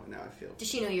didn't know. And now I feel. Does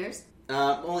she know yours?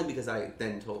 Only because I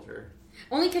then told her.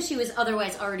 Only because she was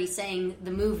otherwise already saying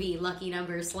the movie Lucky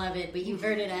Number 11, but you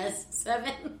heard it as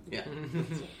 7. Yeah.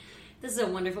 This is a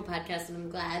wonderful podcast, and I'm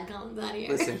glad Colin's out here.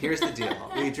 Listen, here's the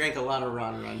deal. We drank a lot of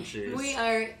Ron juice. We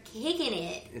are kicking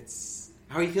it.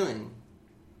 How are you feeling?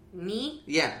 Me?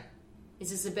 Yeah.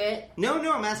 Is this a bit? No,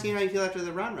 I'm asking you how you feel after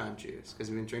the Ron juice because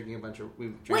we've been drinking a bunch of.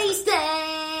 Wasted!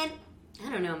 I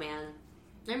don't know, man.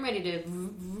 I'm ready to.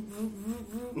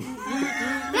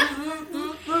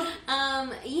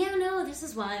 Yeah, no, this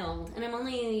is wild. And I'm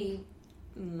only,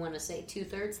 want to say,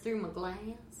 2/3 through my glass.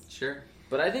 Sure.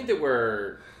 But I think that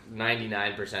we're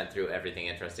 99% through everything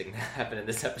interesting that happened in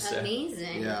this episode.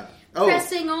 Amazing. Yeah.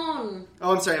 Pressing on.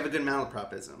 Oh, I'm sorry. I have a good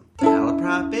malapropism.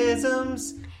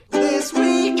 Malapropisms this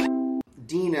week.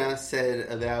 Dina said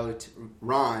about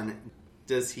Ron,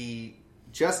 does he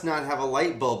just not have a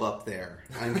light bulb up there?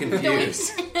 I'm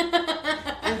confused.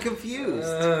 I'm confused.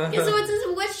 Yeah, so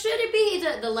what should it be?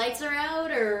 The lights are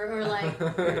out, or like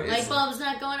light bulb's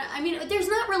not going on? I mean, there's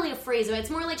not really a phrase of it. It's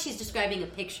more like she's describing a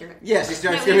picture. Yeah, she's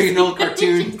describing an old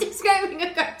cartoon. She's describing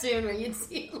a cartoon where you'd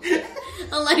see like,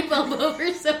 a light bulb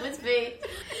over someone's face.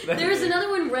 There was another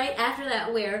one right after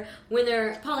that where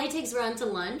when Polly takes Ron to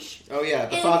lunch. Oh yeah,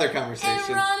 the father conversation.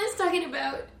 And Ron is talking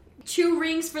about 2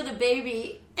 rings for the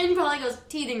baby, and Polly goes,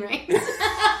 teething rings.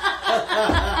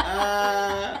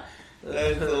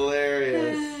 That's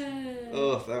hilarious.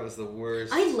 Oh, that was the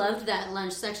worst. I loved that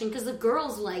lunch section because the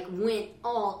girls like went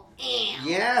all in.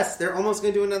 Yes, they're almost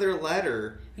going to do another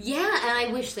letter. Yeah, and I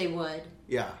wish they would.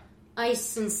 Yeah. I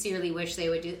sincerely wish they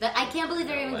would do that. I can't believe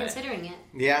they're even considering it.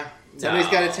 Yeah. Somebody's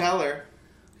got to tell her.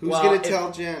 Who's going to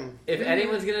tell Jen? If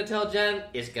anyone's going to tell Jen,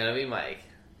 it's going to be Mike.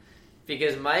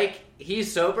 Because Mike,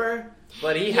 he's sober,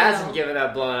 but he hasn't given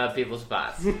up blowing up people's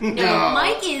spots. No,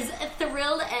 Mike is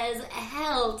thrilled as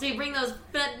hell to bring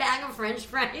that bag of French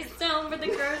fries home for the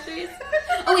groceries.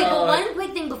 Oh wait, but one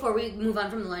quick thing before we move on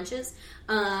from the lunches.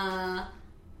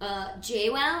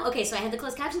 JWoww. Okay, so I had the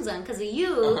closed captions on because of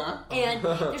you, and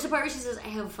there's a part where she says, "I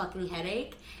have a fucking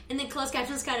headache," and then closed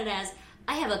captions got it as,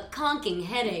 "I have a conking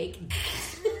headache."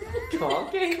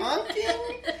 Conking?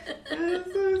 Conking?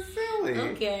 That's so silly.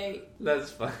 Okay. That's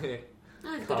funny.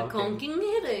 I've got a conking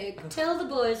headache. Tell the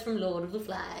boys from Lord of the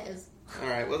Flies. All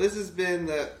right. Well, this has been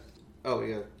the. Oh,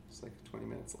 we got just like 20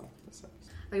 minutes left. This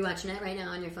episode. Are you watching it right now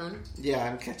on your phone? Yeah,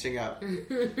 I'm catching up.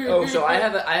 Oh, so I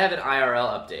have an IRL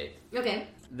update. Okay.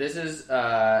 This is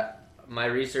my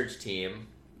research team,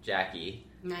 Jackie,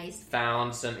 Nice.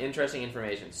 found some interesting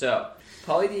information. So,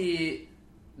 Pauly D,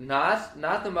 not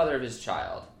the mother of his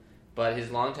child, but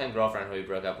his longtime girlfriend who he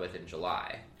broke up with in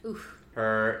July. Oof.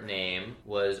 Her name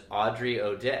was Audrey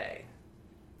O'Day.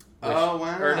 Oh,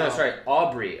 wow. Or no, sorry,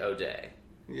 Aubrey O'Day.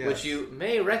 Yes. Which you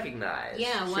may recognize.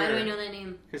 Yeah, why do I know that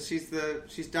name? Because she's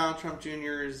Donald Trump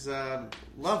Jr.'s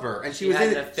lover, and She was had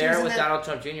in an affair with that, Donald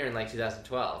Trump Jr. in like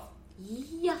 2012.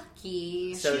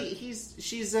 Yucky. So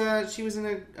she was in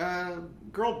a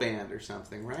girl band or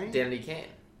something, right? Danity Kane.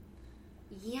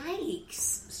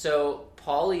 Yikes. So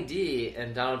Pauly D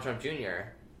and Donald Trump Jr.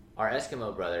 are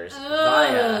Eskimo brothers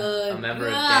via a member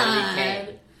of Danity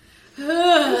Kane.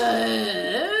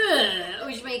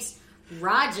 Which makes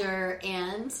Roger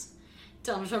and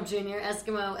Donald Trump Jr.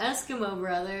 Eskimo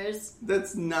brothers.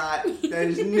 There's no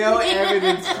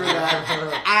evidence for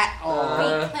that at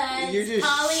all. Because You're just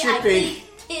Polly, shipping. I think,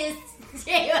 kissed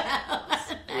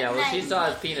JWoww. Yeah, well, she saw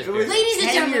his penis. It was- piercing. Ladies and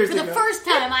 10 gentlemen, years for the ago. first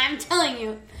time, I am telling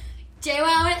you,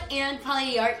 JWoww and Polly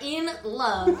D are in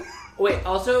love. Wait,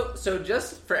 also, so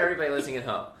just for everybody listening at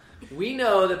home, we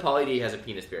know that Pauly D has a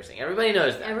penis piercing. Everybody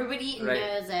knows that. Everybody Right.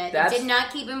 knows it. That's- Did not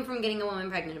keep him from getting a woman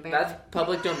pregnant, apparently. That's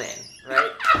public domain,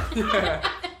 right?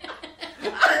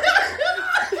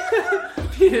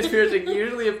 penis piercing,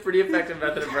 usually a pretty effective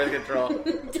method of birth control.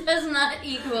 Does not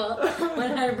equal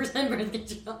 100% birth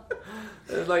control.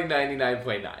 It's like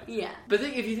 99.9. Yeah. But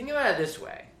if you think about it this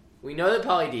way, we know that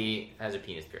Pauly D has a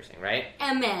penis piercing, right?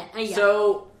 Yeah.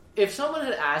 So if someone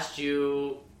had asked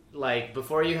you, like,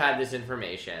 before you had this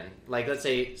information, like, let's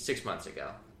say 6 months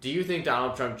ago, do you think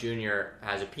Donald Trump Jr.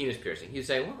 has a penis piercing? You'd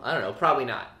say, well, I don't know, probably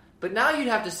not. But now you'd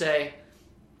have to say,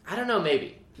 I don't know,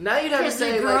 maybe. Now you'd have to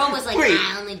say, the girl like, was like, wait,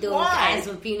 I only do why? guys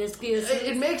with penis piercings.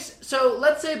 it makes, so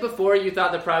let's say before you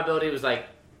thought the probability was like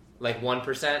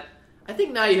 1%. I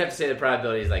think now you have to say the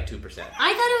probability is like 2%. I thought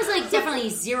it was like definitely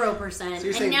 0%, So you're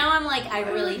and saying- now I'm like, I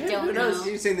really don't know. So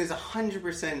you're saying there's a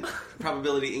 100%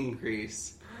 probability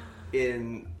increase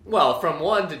in... Well, from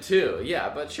 1 to 2,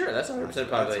 yeah, but sure, that's 100%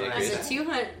 probability That's increase. That's a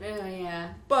 200,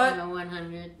 yeah. But- no,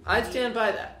 100. I'd stand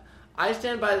by that. I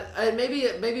stand by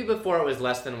maybe before it was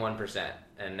less than 1%,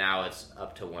 and now it's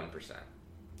up to 1%.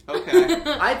 Okay.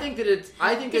 I think that it's.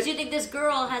 I think Because it's. you think this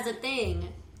girl has a thing.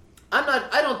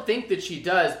 I don't think that she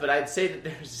does, but I'd say that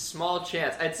there's a small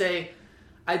chance. I'd say.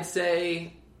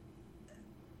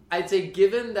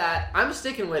 Given that I'm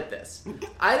sticking with this,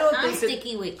 I don't I'm think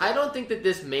sticky with you. I don't think that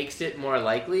this makes it more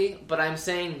likely. But I'm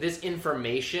saying this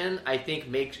information, I think,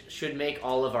 should make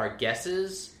all of our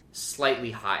guesses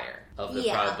slightly higher of the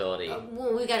probability.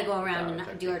 Well, we got to go around Oh,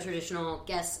 and do our traditional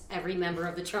guess every member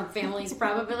of the Trump family's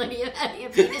probability of having a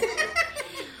penis.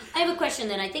 I have a question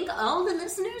that I think all the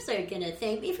listeners are going to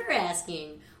thank me for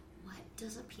asking. What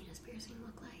does a penis piercing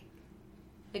look like?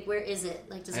 Like, where is it?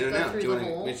 Like, does I it don't go know. through Do you the want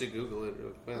hole? we should Google it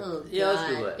real quick. Oh, Yeah, let's God.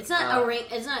 Google it. It's not a ring.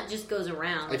 It's not just goes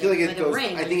around. I feel like it a goes-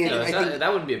 ring. I think it- No, I it's think- not, that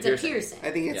wouldn't be a it's a piercing. piercing.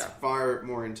 I think it's Yeah. far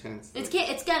more intense.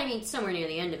 It's got to be somewhere near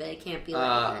the end of it. It can't be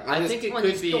like. I think it on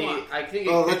could this be. door. I think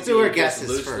it Well, could let's do our be just guesses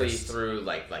loosely first. through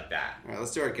like that. All right,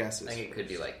 let's do our guesses. I think it could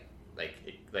be like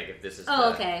if this is Oh,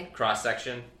 the okay. cross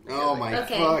section. Oh my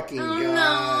Okay. fucking oh,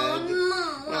 god!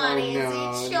 No, what is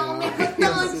no, it? Show me, no. but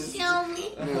don't This is- show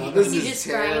me. No, this Can you is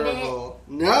describe terrible.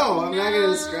 No, I'm not going to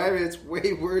No. describe it. It's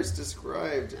way worse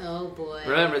described. Oh boy.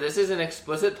 Remember, this is an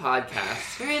explicit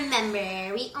podcast.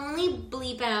 Remember, we only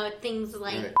bleep out things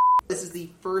like. All right. This is the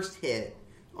first hit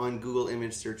on Google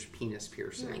image search penis Oh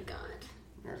piercing. my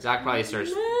god. Zach probably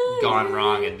searched "gone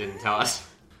wrong" and didn't tell us.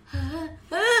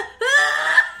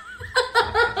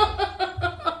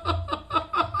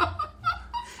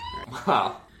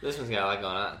 Wow, this one's got a lot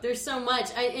going on. There's so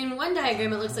much. In one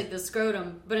diagram, it looks like the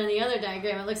scrotum, but in the other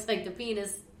diagram, it looks like the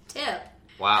penis tip.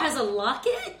 Wow. Has a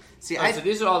locket? See, Oh, so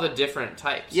these are all the different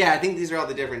types. yeah, I think these are all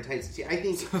the different types. See, I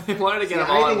think They wanted to get see, them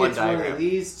all I in think one it's one diagram. of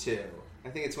these two. I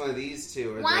think it's one of these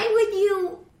two. Or Why the- would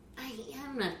you?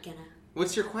 I'm not gonna.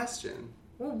 What's your question?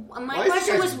 Well, Why my is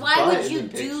question this was, guy's why butt would in you the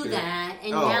do picture? that?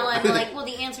 And Oh. now I'm like, well,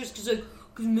 the answer is because it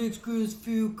makes girls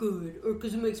feel good, or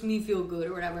because it makes me feel good,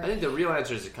 or whatever. I think the real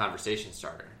answer is a conversation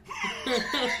starter.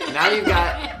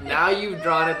 Now you've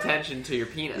drawn attention to your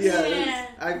penis.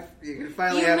 Yeah. You can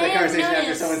finally You have may that have conversation after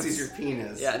noticed. someone sees your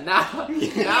penis. Yeah, now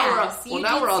Yes, you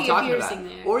now did we're all see a talking about piercing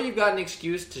it. there. Or you've got an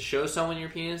excuse to show someone your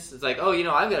penis. It's like, oh,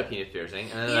 I've got a penis piercing.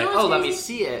 And then You they're know like, what's oh, let me crazy?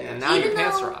 see it. And now Even your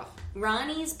pants though are off.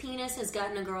 Ronnie's penis has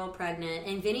gotten a girl pregnant,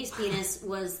 and Vinny's penis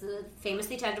was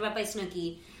famously talked about by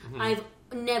Snooki. Mm-hmm. I've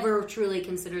never truly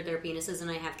considered their penises,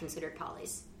 and I have considered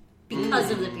Polly's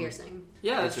because of the piercing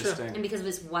Yeah, that's true. Interesting. and because of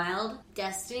his wild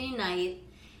Destiny night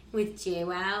with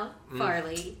JWoww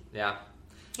Farley, Yeah.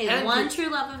 his And one he- true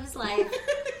love of his life,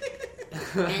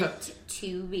 and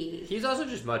to be. He's also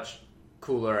just much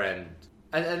cooler, and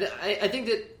I think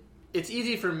that it's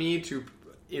easy for me to,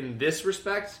 in this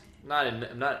respect, not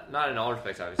in all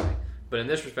respects, obviously, but in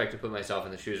this respect, to put myself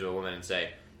in the shoes of a woman and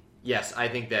say, yes, I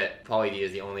think that Pauly D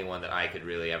is the only one that I could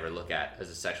really ever look at as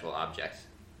a sexual object.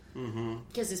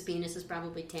 Because his penis is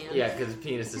probably tan. Yeah, because his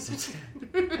penis is.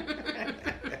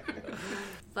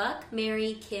 Fuck,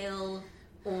 marry, kill,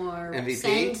 or MVP?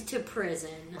 send to prison.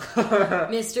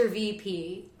 Mr.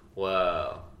 VP.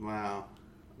 Whoa. Wow.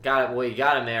 You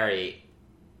gotta marry.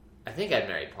 I think I'd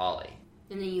marry Pauly.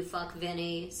 And then you fuck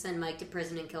Vinny, send Mike to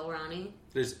prison, and kill Ronnie.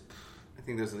 I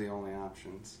think those are the only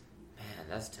options. Man,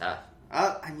 that's tough.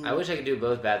 I mean, I wish I could do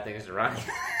both bad things to Ronnie.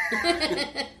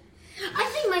 I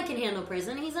think Mike can handle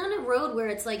prison. He's on a road where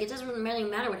it's like it doesn't really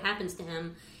matter what happens to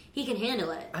him. He can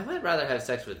handle it. I might rather have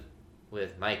sex with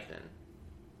Mike than.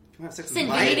 Can I have sex with Send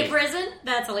Mike? Vinny to prison?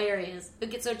 That's hilarious. He'll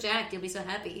get so jacked, you'll be so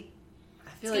happy. I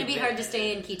It's feel gonna like be hard to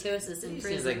stay in ketosis in He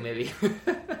prison. seems like maybe.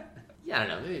 Yeah, I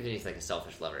don't know. Maybe Vinny's like a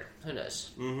selfish lover. Who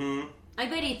knows? Mm-hmm. I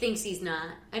bet he thinks he's not.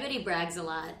 I bet he brags a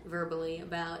lot verbally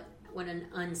about what an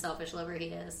unselfish lover he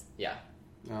is. Yeah.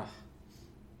 Ugh.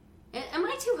 Am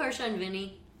I too harsh on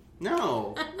Vinny?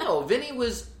 No. No, Vinny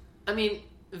was. I mean,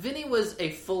 Vinny was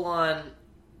a full-on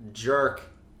jerk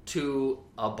to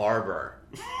a barber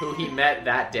who he met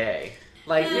that day.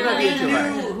 Like, you're not being too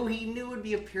much. Who he knew would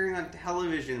be appearing on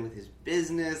television with his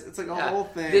business. It's like a whole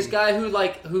thing. This guy who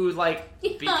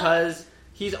because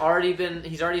he's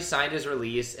already signed his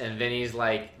release, and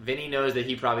Vinny knows that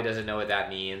he probably doesn't know what that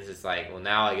means. It's like, well,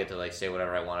 now I get to like say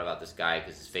whatever I want about this guy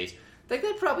because his face. Like,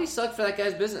 that probably sucked for that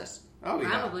guy's business. Oh, yeah.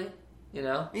 Probably. You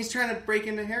know? He's trying to break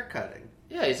into haircutting.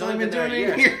 Yeah, he's only been there a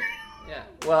year. Yeah.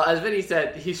 Well, as Vinny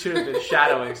said, he should have been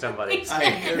shadowing somebody.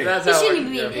 Exactly. That's He how it shouldn't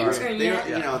works be an in their intern They yet.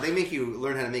 don't, you know, they make you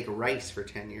learn how to make rice for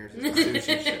 10 years. It's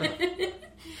a sushi show.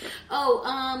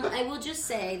 I will just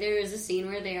say there is a scene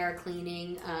where they are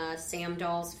cleaning Sam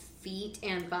Doll's feet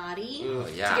and body Ooh,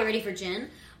 to yeah. get ready for Jin.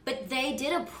 But they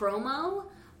did a promo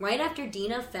right after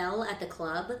Dina fell at the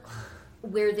club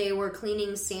where they were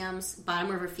cleaning Sam's bottom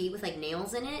of her feet with like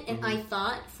nails in it. And I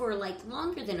thought for like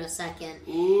longer than a second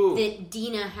Ooh. that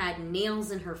Dina had nails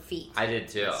in her feet. I did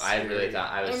too. I really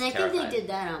thought I was And I terrified. think they did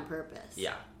that on purpose.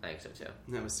 Yeah, I think so too.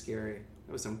 That was scary.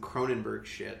 That was some Cronenberg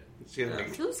shit. She had,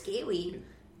 like, Too scary.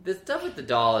 The stuff with the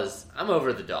doll is... I'm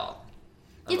over the doll.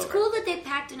 It's cool that they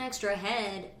packed an extra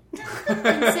head,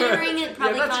 considering it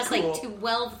probably Yeah, cost that's like cool.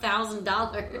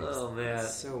 $12,000. Oh, man.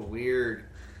 That's so weird.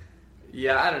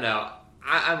 Yeah, I don't know.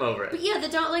 I'm over But it. yeah, the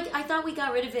doll, like, I thought we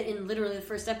got rid of it in literally the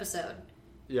first episode.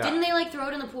 Yeah. Didn't they, like, throw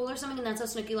it in the pool or something, and that's how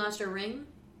Snooki lost her ring?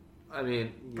 I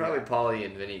mean, probably Paulie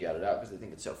and Vinny got it out because they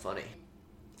think it's so funny.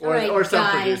 All right, or some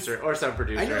guys. producer. Or some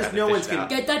producer. I noticed had to no fish one's it gonna out.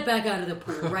 Get that back out of the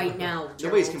pool right now,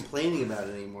 Nobody's Gerald. complaining about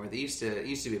it anymore. It used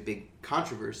to be a big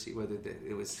controversy whether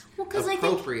it was Well, 'cause I think-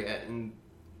 appropriate. And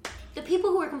The people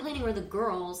who were complaining were the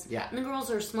girls. Yeah. And the girls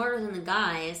are smarter than the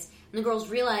guys. And the girls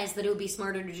realized that it would be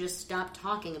smarter to just stop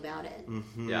talking about it.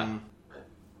 Yeah.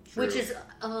 Which is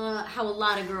how a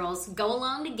lot of girls go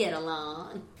along to get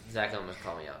along. Zach almost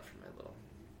called me out for my little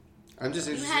I'm just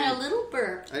You interested. had a little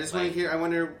burp. I just want to hear. I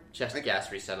wonder. chest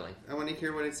gas resettling. I want to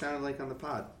hear what it sounded like on the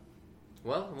pod.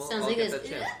 Well, Sounds I'll like get this. that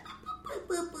chance.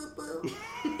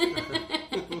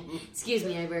 Excuse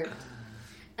me, I burped.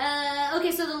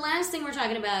 Okay, so the last thing we're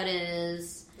talking about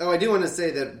is... Oh, I do want to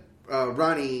say that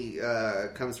Ronnie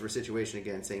comes from a situation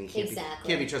again, saying he Exactly.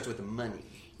 can't be trusted with the money.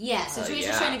 Yeah, so she's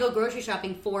just yeah. trying to go grocery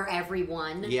shopping for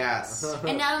everyone. Yes.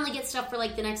 And not only get stuff for,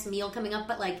 like, the next meal coming up,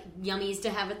 but, like, yummies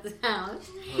to have at the house.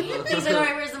 He's like,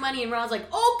 alright, where's the money? And Ron's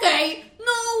like, okay,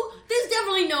 no, there's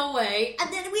definitely no way.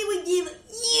 And then we would give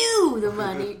you the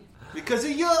money. Because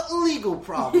of your legal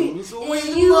problems with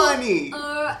And you money.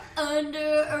 are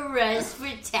under arrest for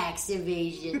tax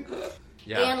evasion.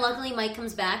 Yeah. And luckily, Mike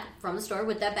comes back from the store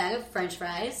with that bag of French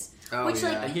fries. Oh, which, yeah.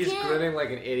 like, And you he's can't... grinning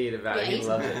like an idiot about it. Yeah, He he's-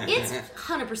 loves it. It's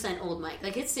 100% old Mike.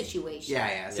 Like, it's situation.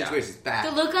 Yeah, situation's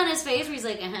bad. The look on his face where he's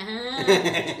like,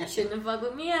 shouldn't have fucked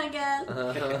with me, I guess.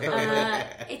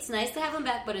 It's nice to have him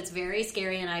back, but it's very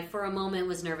scary, and I, for a moment,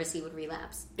 was nervous he would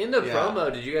relapse. In the Yeah.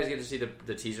 promo, did you guys get to see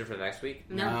the teaser for next week?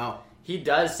 No. He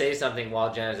does say something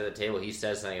while Jenna's at the table. He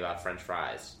says something about French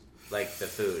fries, like the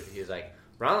food. He's like,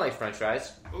 Ron likes French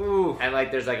fries, Ooh. and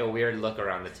like there's like a weird look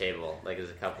around the table. Like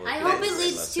there's a couple. Of I people hope it that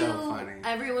leads look- to so funny.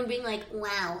 everyone being like,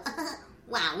 wow,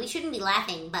 wow, we shouldn't be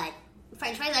laughing, but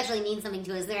French fries actually mean something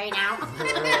to us right now.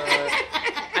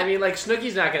 I mean, like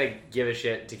Snooki's not gonna give a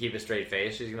shit to keep a straight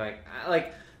face. She's gonna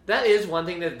like that is one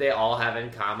thing that they all have in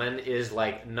common is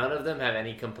like none of them have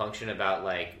any compunction about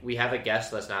like we have a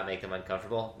guest, let's not make them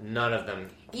uncomfortable. None of them.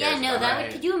 Yeah, cares no, about that it.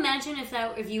 would, could you imagine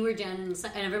if you were Jen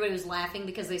and everybody was laughing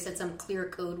because they said some clear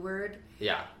code word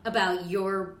Yeah, about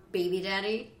your baby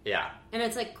daddy? yeah, And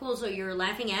it's like, cool, so you're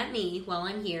laughing at me while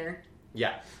I'm here.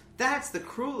 yeah. That's the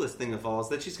cruelest thing of all, is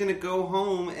that she's going to go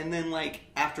home and then, like,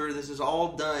 after this is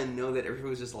all done, know that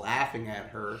everyone was just laughing at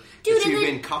her. Dude, that she'd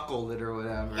and been cuckolded or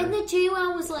whatever. And then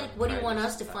JWoww was like, what do you want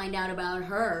us to find out about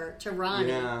her? To Ronnie.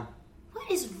 Yeah.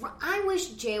 What is... I wish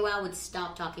JWoww would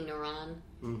stop talking to Ron.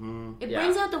 Mm-hmm. It Yeah.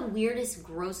 brings out the weirdest,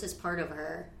 grossest part of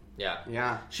her. Yeah.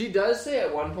 Yeah. She does say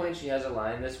at one point, she has a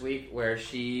line this week where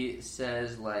she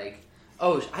says, like,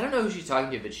 oh, I don't know who she's talking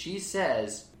to, but she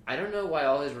says, I don't know why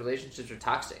all his relationships are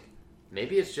toxic.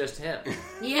 Maybe it's just him.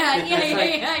 Yeah.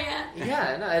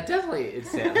 Yeah, no, definitely it's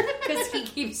him. Because he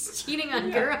keeps cheating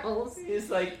on girls He's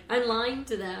like, and lying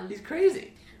to them. he's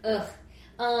crazy. Ugh.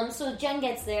 So Jen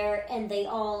gets there, and they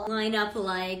all line up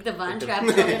like the Von Trapp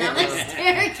children on the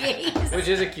staircase. Which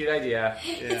is a cute idea.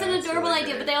 It's an adorable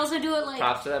idea, but they also do it like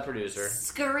Props to that producer.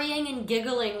 scurrying and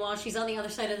giggling while she's on the other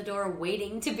side of the door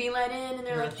waiting to be let in, and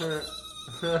they're like,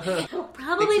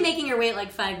 probably making her wait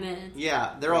like 5 minutes.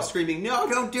 Yeah, they're all screaming, "No,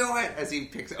 don't do it!" as he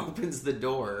opens the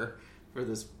door for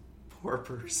this poor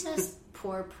person. This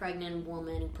poor pregnant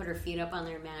woman who put her feet up on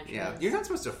their mattress. Yeah, you're not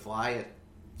supposed to fly at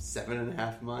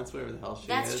 7.5 months, whatever the hell she is.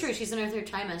 That's true. She's in her third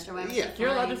trimester. Why was Yeah, she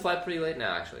You're allowed to flying? fly pretty late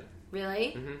now, actually.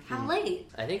 Really? Mhm. How late?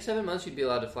 I think 7 months you'd be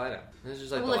allowed to fly now. This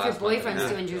is like Well, the if your last month and a boyfriend's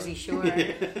half. doing Jersey Shore.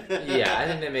 Yeah, I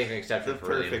think they make an exception The for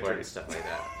really perfect important reason. stuff like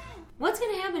that. What's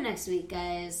going to happen next week,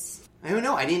 guys? I don't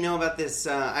know. I didn't know about this.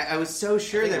 I was so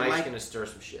sure I think that Mike's Mike. gonna stir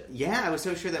some shit. Yeah, I was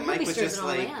so sure that I hope Mike he was stirs just it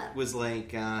all the way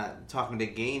like up. talking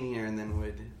big game here, and then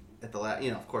would at the last,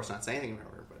 of course, not say anything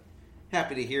about her. But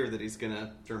happy to hear that he's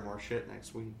gonna stir more shit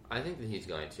next week. I think that he's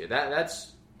going to.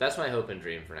 That's my hope and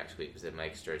dream for next week, is that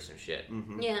Mike stirs some shit.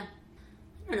 Mm-hmm. Yeah.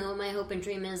 I don't know what my hope and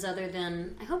dream is other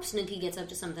than I hope Snooki gets up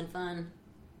to something fun.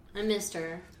 I missed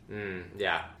her.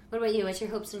 Yeah. What about you? What's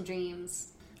your hopes and dreams?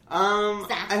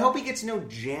 I hope he gets to know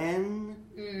Jen.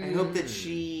 I hope Mm. that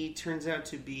she turns out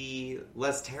to be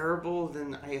less terrible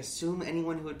than I assume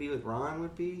anyone who would be with Ron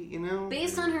would be,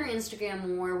 Based on her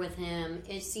Instagram war with him,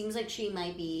 it seems like she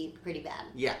might be pretty bad.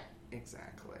 Yeah,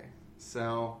 exactly.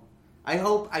 So, I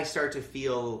hope I start to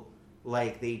feel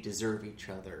like they deserve each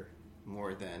other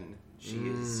more than she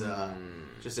is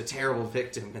just a terrible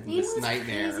victim in You know this what's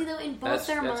nightmare. crazy though? In both That's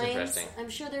their minds, interesting. I'm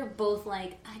sure they're both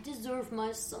like, I deserve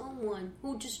my someone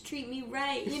who'll just treat me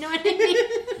right. You know what I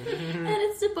mean? And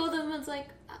it's to both of them. It's like,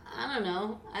 I don't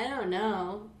know. I don't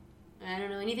know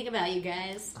anything about you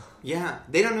guys. Yeah,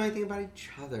 they don't know anything about each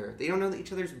other. They don't know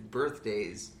each other's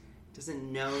birthdays.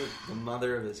 Doesn't know the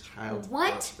mother of his child's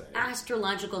What birthday.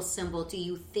 astrological symbol do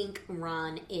you think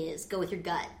Ron is? Go with your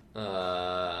gut.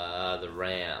 The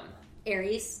Ram.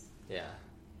 Aries. Yeah.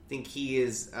 I think he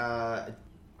is, I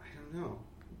don't know,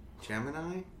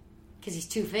 Gemini? Because he's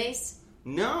Two-Faced?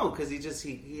 No, because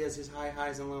he has his high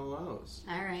highs and low lows.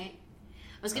 All right.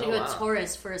 I was going to Oh, go wow.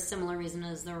 Taurus for a similar reason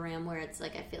as the Ram, where it's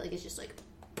like, I feel like it's just like,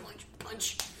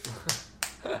 punch.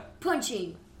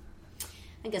 Punching.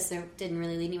 I guess they didn't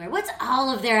really lead anywhere. What's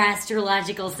all of their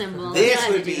astrological symbols? This You'll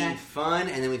have would to do be that. fun,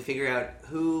 and then we figure out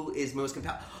who is most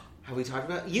compatible. Have we talked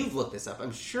about? You've looked this up,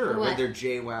 I'm sure. What? Whether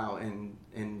JWoww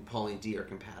and Pauly D are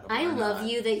compatible. I or love not.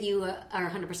 you that you are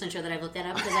 100% sure that I've looked that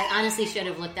up, because I honestly should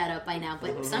have looked that up by now,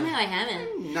 but somehow I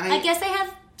haven't. Nice. I guess I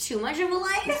have too much of a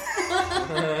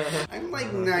life. I'm like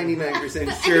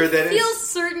 99% sure that I feel it's.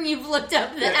 certain you've looked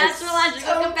up the Yeah, it's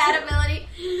astrological so compatibility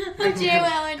of JWoww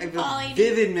I and have a Pauly D.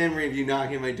 vivid memory of you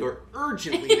knocking on my door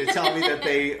urgently to tell me that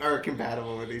they are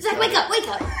compatible with each Zach, other. wake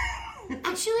up!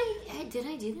 Actually, did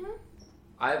I do that?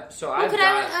 I've Well, got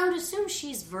I would assume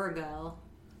she's Virgo.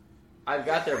 I've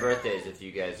got their birthdays if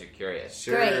you guys are curious.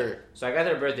 Sure. Great. So I got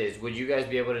their birthdays. Would you guys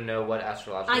be able to know what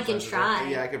astrological? I can signs are? try.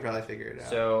 Yeah, I could probably figure it out.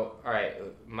 So all right,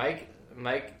 Mike,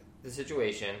 the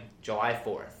situation, July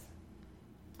 4th.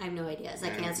 I have no idea. Is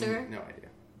that No, Cancer? No idea.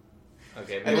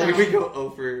 Okay, I No. think we go 0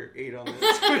 for 8 on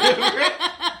this.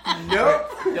 Nope.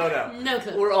 no. No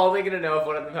clue. We're only gonna know if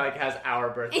one of them has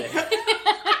our birthday.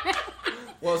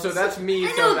 Well, so that's me.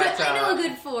 I So know, that's I know a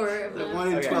good 4 of The them. 1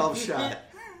 in Okay. 12 shot.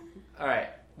 all right.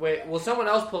 Wait, will someone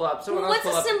else pull up? Someone What's else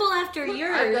pull the up. symbol after I've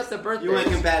yours? got the birthday. You want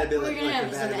compatibility? We're gonna you have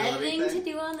want some compatibility editing thing?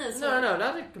 to do on this. No,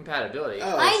 not a compatibility.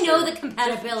 Oh. I know the Just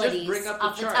compatibilities bring up the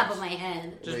off the top charts. of my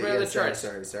head. Just Wait, bring up yeah, the charts.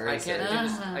 sorry, I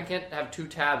can't. sorry. I can't have 2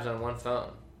 tabs on one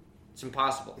phone. It's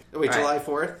impossible. Wait, All July right.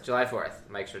 4th? July 4th.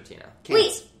 Mike Sortino.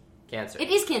 Wait, Cancer. it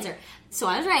is Cancer. So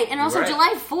I was right. And also Right.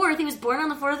 July 4th, he was born on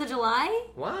the 4th of July?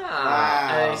 Wow.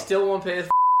 And he still won't pay his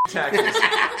taxes.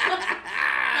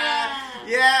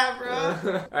 Yeah, bro.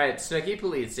 All right, Snooki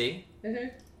Polizzi.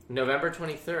 November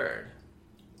 23rd.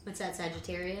 What's that,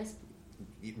 Sagittarius?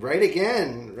 Right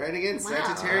again. Wow.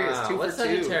 Sagittarius. Wow. 2 What's for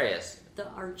 2. Sagittarius? The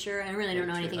Archer. I really don't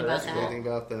know anything Oh, about that's that. cool. Anything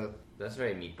about the... That's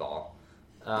very meatball.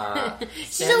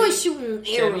 She's always shooting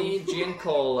Sammy arrows.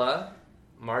 Giancola,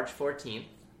 March 14th.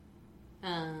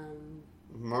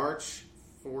 March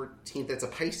 14th. That's a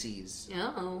Pisces.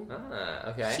 Oh.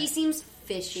 Okay. She seems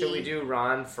fishy. Should we do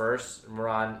Ron first?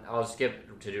 I'll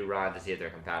skip to do Ron to see if they're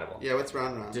compatible. Yeah, what's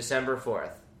Ron? December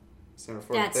 4th. December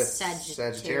 4th. That's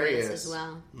Sagittarius as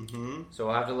well. Mm-hmm. So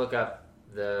we'll have to look up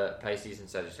the Pisces and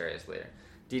Sagittarius later.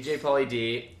 DJ Pauly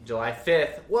D, July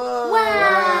 5th. Whoa!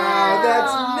 Wow,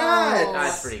 that's nuts!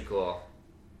 That's pretty cool.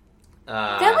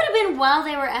 That would have been while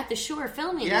they were at the shore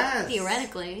filming, Yes.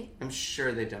 theoretically. I'm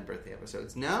sure they've done birthday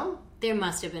episodes. No? There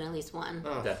must have been at least one.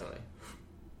 Oh. Definitely.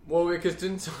 Well, because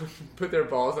didn't someone put their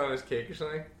balls on his cake or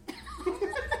something?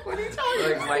 What are you talking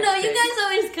Like about? Mike's No, you cake? guys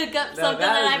always cook up No, something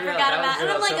that that was I real. forgot That was about, and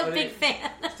I'm real. like a Somebody- big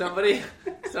fan.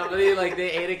 Somebody, like,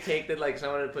 they ate a cake that, like,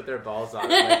 someone had put their balls on,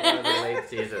 like, one of the late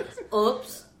seasons.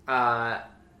 Oops.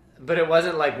 But it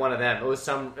wasn't, like, one of them. It was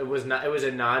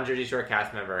a non-Jersey Shore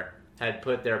cast member had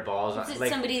put their balls on. Was it Like,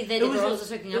 somebody that it the was girls was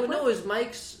hooking up No, it with? was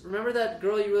Mike's. Remember that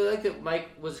girl you really liked that Mike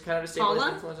was kind of a stabilized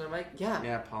Paula? influence on Mike? Yeah.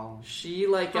 Yeah, Paul. She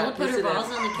like Paula got put her pissed at balls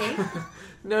him. on the cake?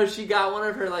 No, she got one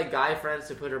of her like guy friends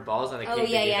to put her balls on the cake. Oh, to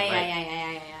yeah, give yeah, to yeah, Mike. yeah,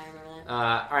 yeah, yeah, I remember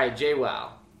that. All right,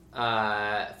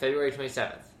 JWoww. February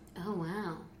 27th. Oh,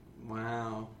 wow.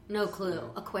 Wow. No clue.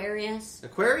 Aquarius?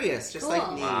 Aquarius, just Cool.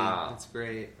 like me. Wow. That's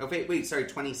great. Oh, wait, sorry,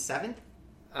 27th?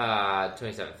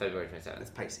 27th, February 27th. That's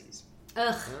Pisces.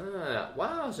 Ugh.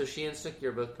 Wow, so she and Snooki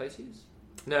are both Pisces?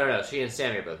 No, she and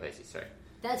Sammy are both Pisces, sorry.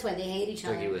 That's why they hate each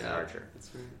other. Snooki was an archer.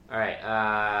 That's right.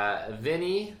 Alright,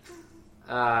 Vinny,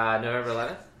 November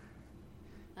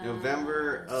 11th.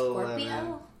 November 11th.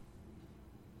 Scorpio?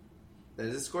 That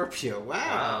is a Scorpio.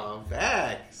 Wow.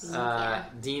 Facts.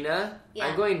 Dina. Yeah.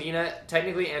 I'm going Dina.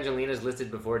 Technically, Angelina's listed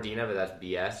before Dina, but that's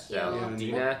BS. So, Yeah.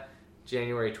 Dina,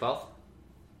 January 12th,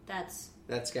 That's...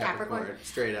 That's Capricorn. Capricorn.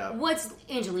 Straight up. What's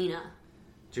Angelina?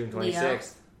 June Leo.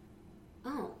 26th.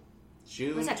 Oh.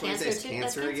 June Was that 26th. Cancer too? That's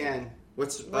Cancer Cancer? again.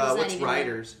 What's What does that what's even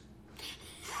Riders?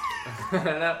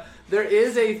 No, there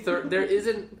is a there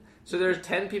isn't. So there's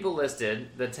 10 people listed.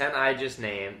 The 10 I just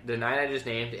named, the 9 I just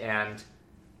named, and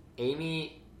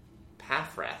Amy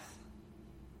Paffrath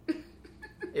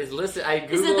is listed. I googled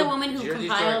Is that the woman who Jersey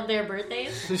compiled their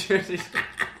birthdays? Shore. Jersey,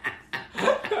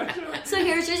 So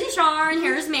here's Jersey Shore and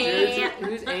here's me. Jersey,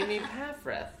 who's Amy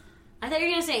Paffrath? I thought you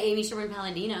were going to say Amy Sherman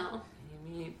Palladino.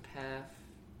 Amy Paff.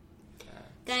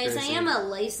 Guys, I Crazy. am a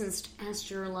licensed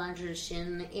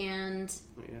astrologician, and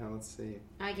Yeah, let's see.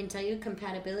 I can tell you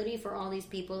compatibility for all these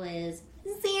people is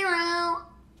 0.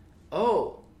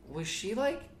 Oh, was she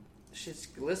like? She's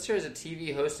listed her as a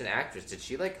TV host and actress. Did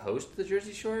she like host the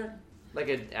Jersey Shore, like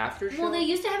an after show? Well, they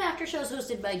used to have after shows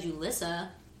hosted by Julissa,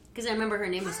 because I remember her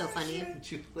name was so funny.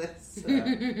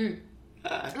 Julissa.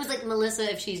 It was like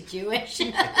Melissa if she's Jewish.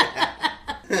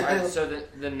 Alright, so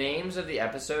the names of the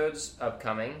episodes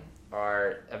upcoming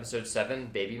are episode 7,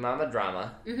 Baby Mama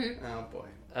Drama, Oh boy.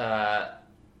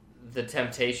 The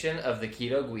Temptation of the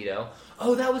Keto Guido.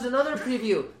 Oh, that was another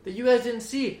preview that you guys didn't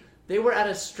see. They were at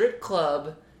a strip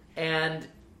club, and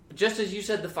just as you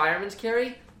said, the fireman's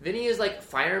carry, Vinny is like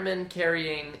fireman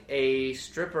carrying a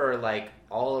stripper like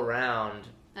all around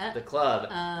the club,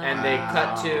 and they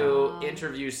cut to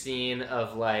interview scene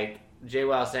of like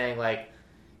JWoww saying like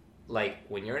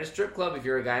when you're in a strip club, if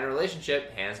you're a guy in a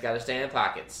relationship, hands got to stay in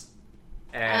pockets.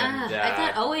 And I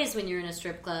thought always when you're in a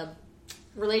strip club,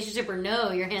 relationship or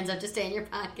no, your hands have to stay in your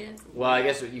pockets. well, I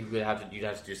guess you'd have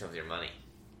to do something with your money,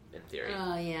 in theory.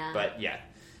 Oh, yeah. But yeah,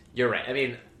 you're right. I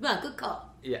mean, Well, good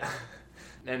call. yeah.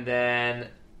 And then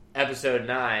episode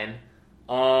 9.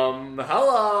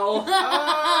 Hello.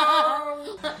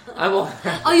 I'm all,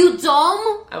 Are you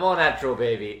dumb? I'm all natural,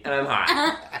 baby, and I'm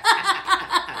hot.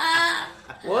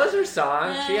 What was her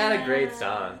song? She had a great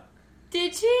song.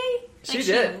 Did she? She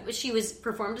did. She was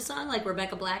performed a song like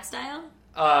Rebecca Black style?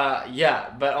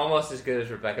 Yeah, but almost as good as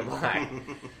Rebecca Black.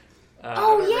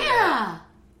 Oh, yeah.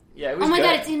 Yeah, it was Oh, my good.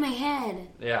 God, it's in my head.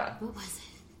 Yeah, What was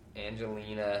it?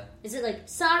 Angelina. Is it like,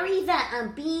 sorry that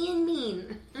I'm being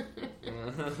mean?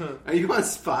 Are you on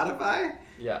Spotify?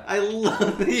 Yeah. I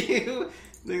love that you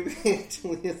think that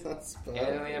Angelina's on Spotify.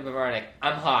 Angelina Bavarnik.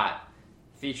 I'm hot.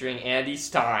 Featuring Andy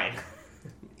Stein.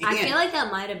 I feel like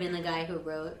that might have been the guy who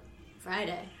wrote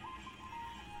Friday.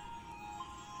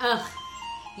 Ugh.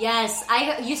 Yes,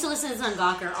 I used to listen to this on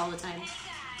Gawker all the time. It's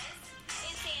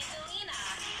Angelina,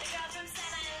 the girl from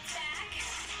Staten Island's back.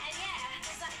 And yeah,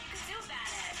 there's nothing you can do about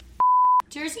it.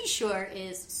 Jersey Shore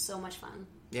is so much fun.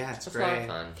 Yeah, it's It's a lot of great.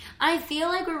 fun. I feel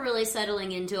like we're really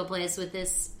settling into a place with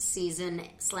this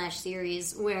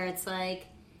season/series where it's like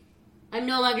I'm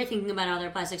no longer thinking about how their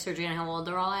plastic surgery and how old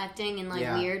they're all acting and like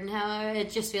Yeah. weird and how it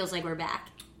just feels like we're back.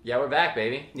 Yeah, we're back,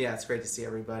 baby. Yeah, it's great to see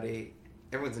everybody.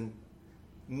 Everyone's in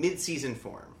mid-season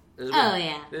form. This is Oh, what,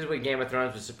 yeah. This is what Game of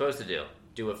Thrones was supposed to do.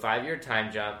 Do a 5-year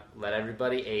time jump, let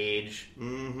everybody age,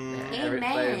 Mm-hmm.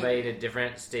 everybody at a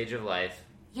different stage of life,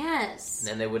 Yes. and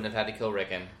then they wouldn't have had to kill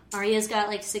Rickon. Arya's got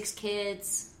like 6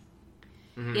 kids.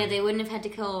 Mhm. Yeah, they wouldn't have had to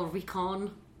kill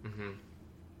Rickon. Mm-hmm.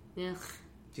 Ugh.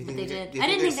 Do you But think they did. Do you I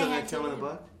think didn't they think still they gonna had kill him in to. the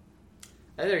book?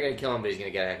 I think they're gonna kill him, but he's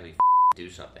gonna get actually do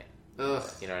something. Ugh.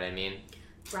 You know what I mean?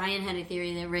 Brian had a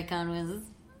theory that Rickon was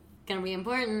gonna be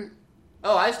important.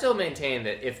 Oh, I still maintain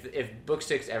that if Book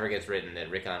 6 ever gets written, that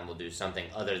Rickon will do something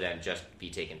other than just be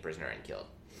taken prisoner and killed.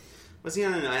 Was he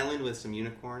on an island with some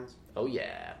unicorns? Oh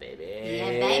yeah, baby. Yeah,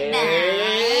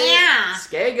 baby. Yeah.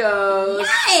 Skagos.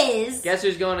 Yes! Guess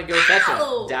who's going to go fetch him?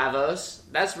 Ow! Davos.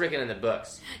 That's Rickon in the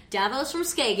books. Davos from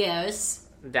Skagos.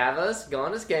 Davos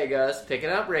going to Skagos, picking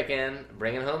up Rickon,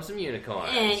 bringing home some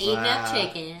unicorns. And eating Wow. up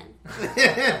chicken.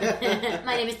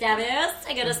 My name is Davos.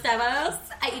 I go to Stavos.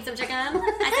 I eat some chicken.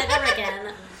 I said to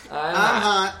Rickon. I'm I'm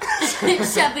hot. hot.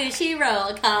 Shabushi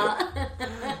roll call.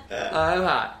 I'm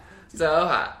hot. So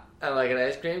hot. I'm like an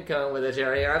ice cream cone with a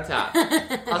cherry on top.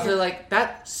 Also, like,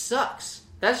 that sucks.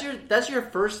 That's your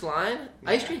first line?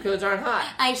 Ice cream cones aren't hot.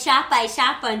 I shop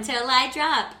until I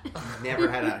drop. Never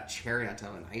had a cherry on top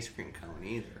of an ice cream cone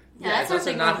either. Yeah, Yeah, that it's sounds also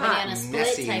like not more hot. banana split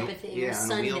Messy, type of thing. yeah, or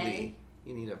Sunday. unwieldy.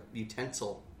 You need a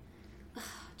utensil.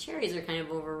 Cherries are kind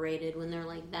of overrated when they're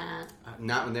like that.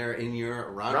 Not when they're in your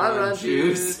Ron Ron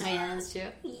juice. Oh yeah, that's true.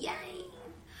 Yay!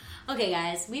 Okay,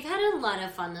 guys, we've had a lot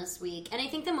of fun this week, and I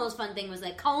think the most fun thing was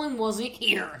that Colin wasn't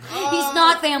here. He's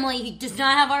not family. He does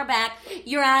not have our back.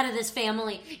 You're out of this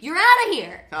family. You're out of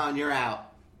here. Colin, you're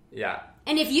out. Yeah.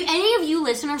 And if any of you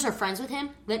listeners are friends with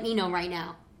him, let me know right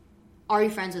now. Are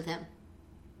you friends with him?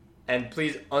 And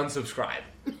please unsubscribe.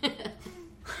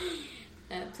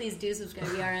 Please do subscribe.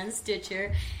 We are on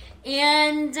Stitcher.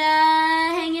 And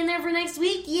hang in there for next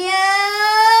week.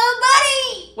 Yeah,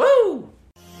 buddy! Woo!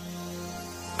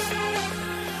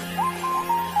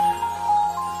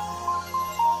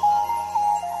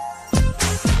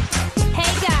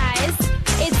 Hey guys,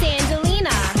 it's Angelina,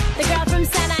 the girl from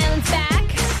Staten Island's back.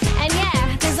 And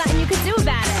yeah, there's nothing you can do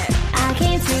about it. I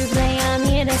came to play, I'm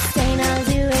here to stay, and I'll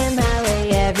do it my way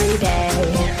every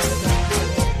day.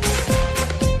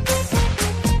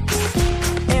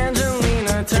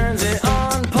 Angelina turns it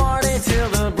on, party till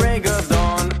the break of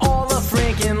dawn. All the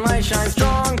freaking light shines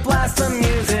strong, blast the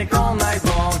music all night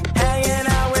long. Hanging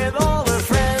out with all her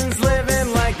friends,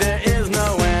 living like there is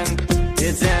no end.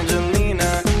 It's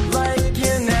Angelina, like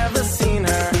you never seen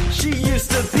her. She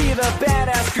used to be the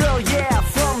badass girl, yeah,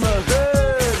 from the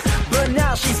hood. But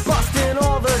now she's busting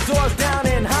all the doors down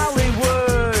in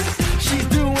Hollywood. She's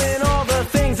doing all the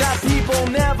things that people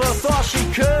never thought she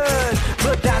could.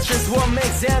 But that's just what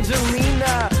makes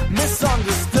Angelina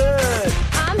misunderstood.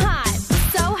 I'm hot,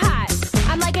 so hot.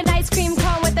 I'm like an ice cream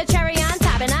cone with a cherry on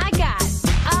top, and I got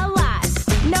a lot.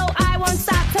 No, I won't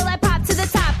stop till I pop to the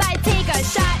top. I take a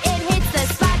shot, it hits the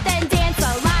spot, then dance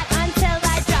a lot until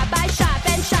I drop. I shop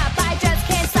and shop, I just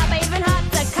can't stop. I even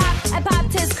hopped a cop, I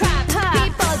popped his crop.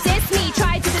 People diss me,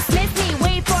 try to dismiss me,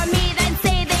 wait for me, then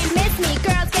say they miss me.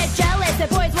 Girls get jealous, the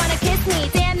boys wanna kiss me.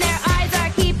 Damn, their eyes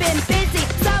are keeping busy.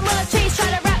 Some will chase, try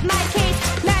to wrap my case,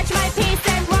 match my pace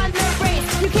and run the race.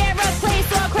 You can't replace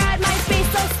or crowd my space,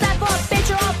 so step up, bitch,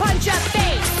 or I'll punch your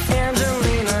face.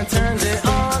 Angelina turns it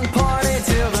on, party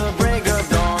till the break of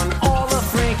dawn. All the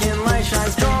freaking light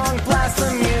shines strong, blast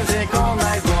the music all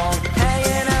night long.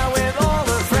 Hanging out with all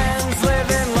her friends,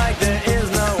 living like there is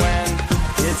no end.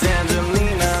 It's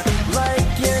Angelina, like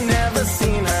you never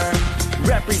seen her.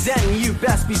 Representing, you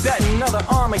best be betting another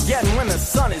Armageddon when the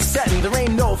sun is setting. There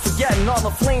ain't no forgetting all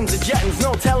the flames of jettins.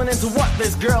 No telling into what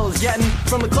this girl is getting.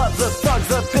 From the clubs, the thugs,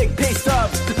 the big pay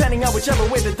stubs. Depending on whichever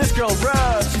way that this girl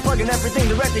rubs. She's plugging everything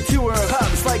directly to her hub.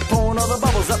 It's like pouring all the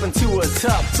bubbles up into a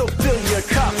tub. So fill your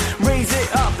cup, raise it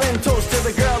up, and toast to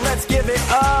the girl. Let's give it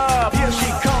up. Here she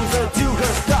comes to do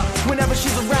her stuff. Whenever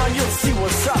she's around, you'll see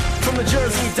what's up. From the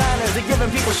Jersey diners, they're giving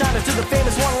people shiners to the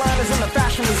famous one-liners and the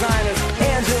fashion designers.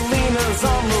 Angelina's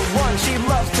on the one. She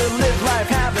loves to live life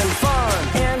having fun.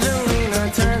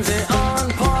 Angelina turns it on,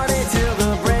 party till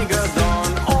the break of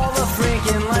dawn. All the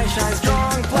freaking light shines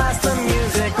strong, blast the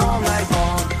music all night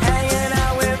long. Hanging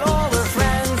out with all her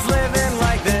friends, living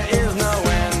like there is no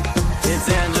end. It's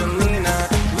Angelina,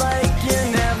 like you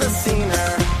never seen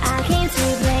her. I came to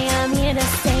play, I'm here to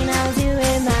stay, and I'll do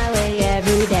it my way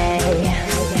every day.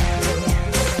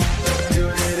 Do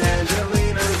it, Angelina.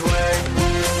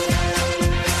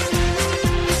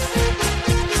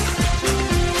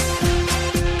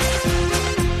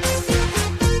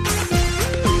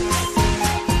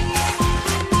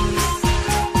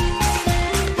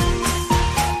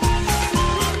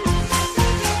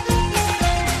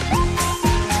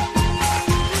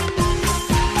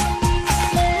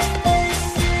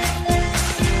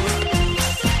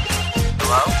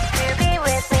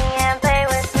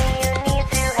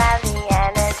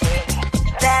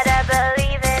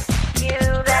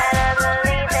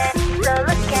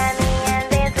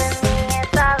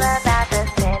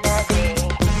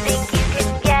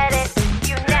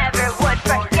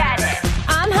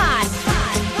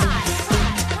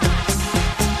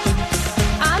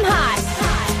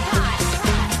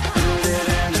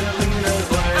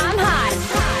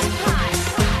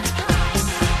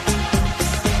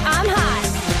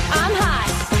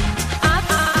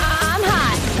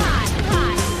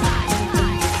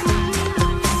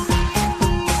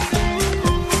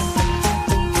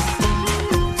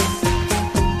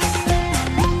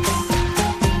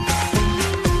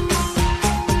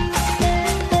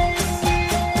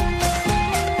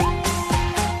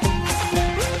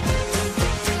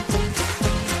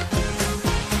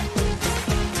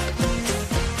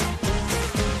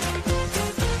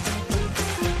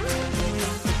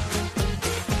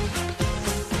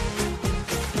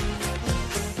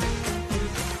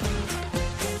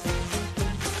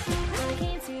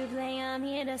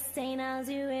 a saint, I'll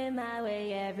do it my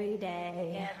way every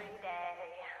day. Every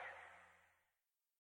day.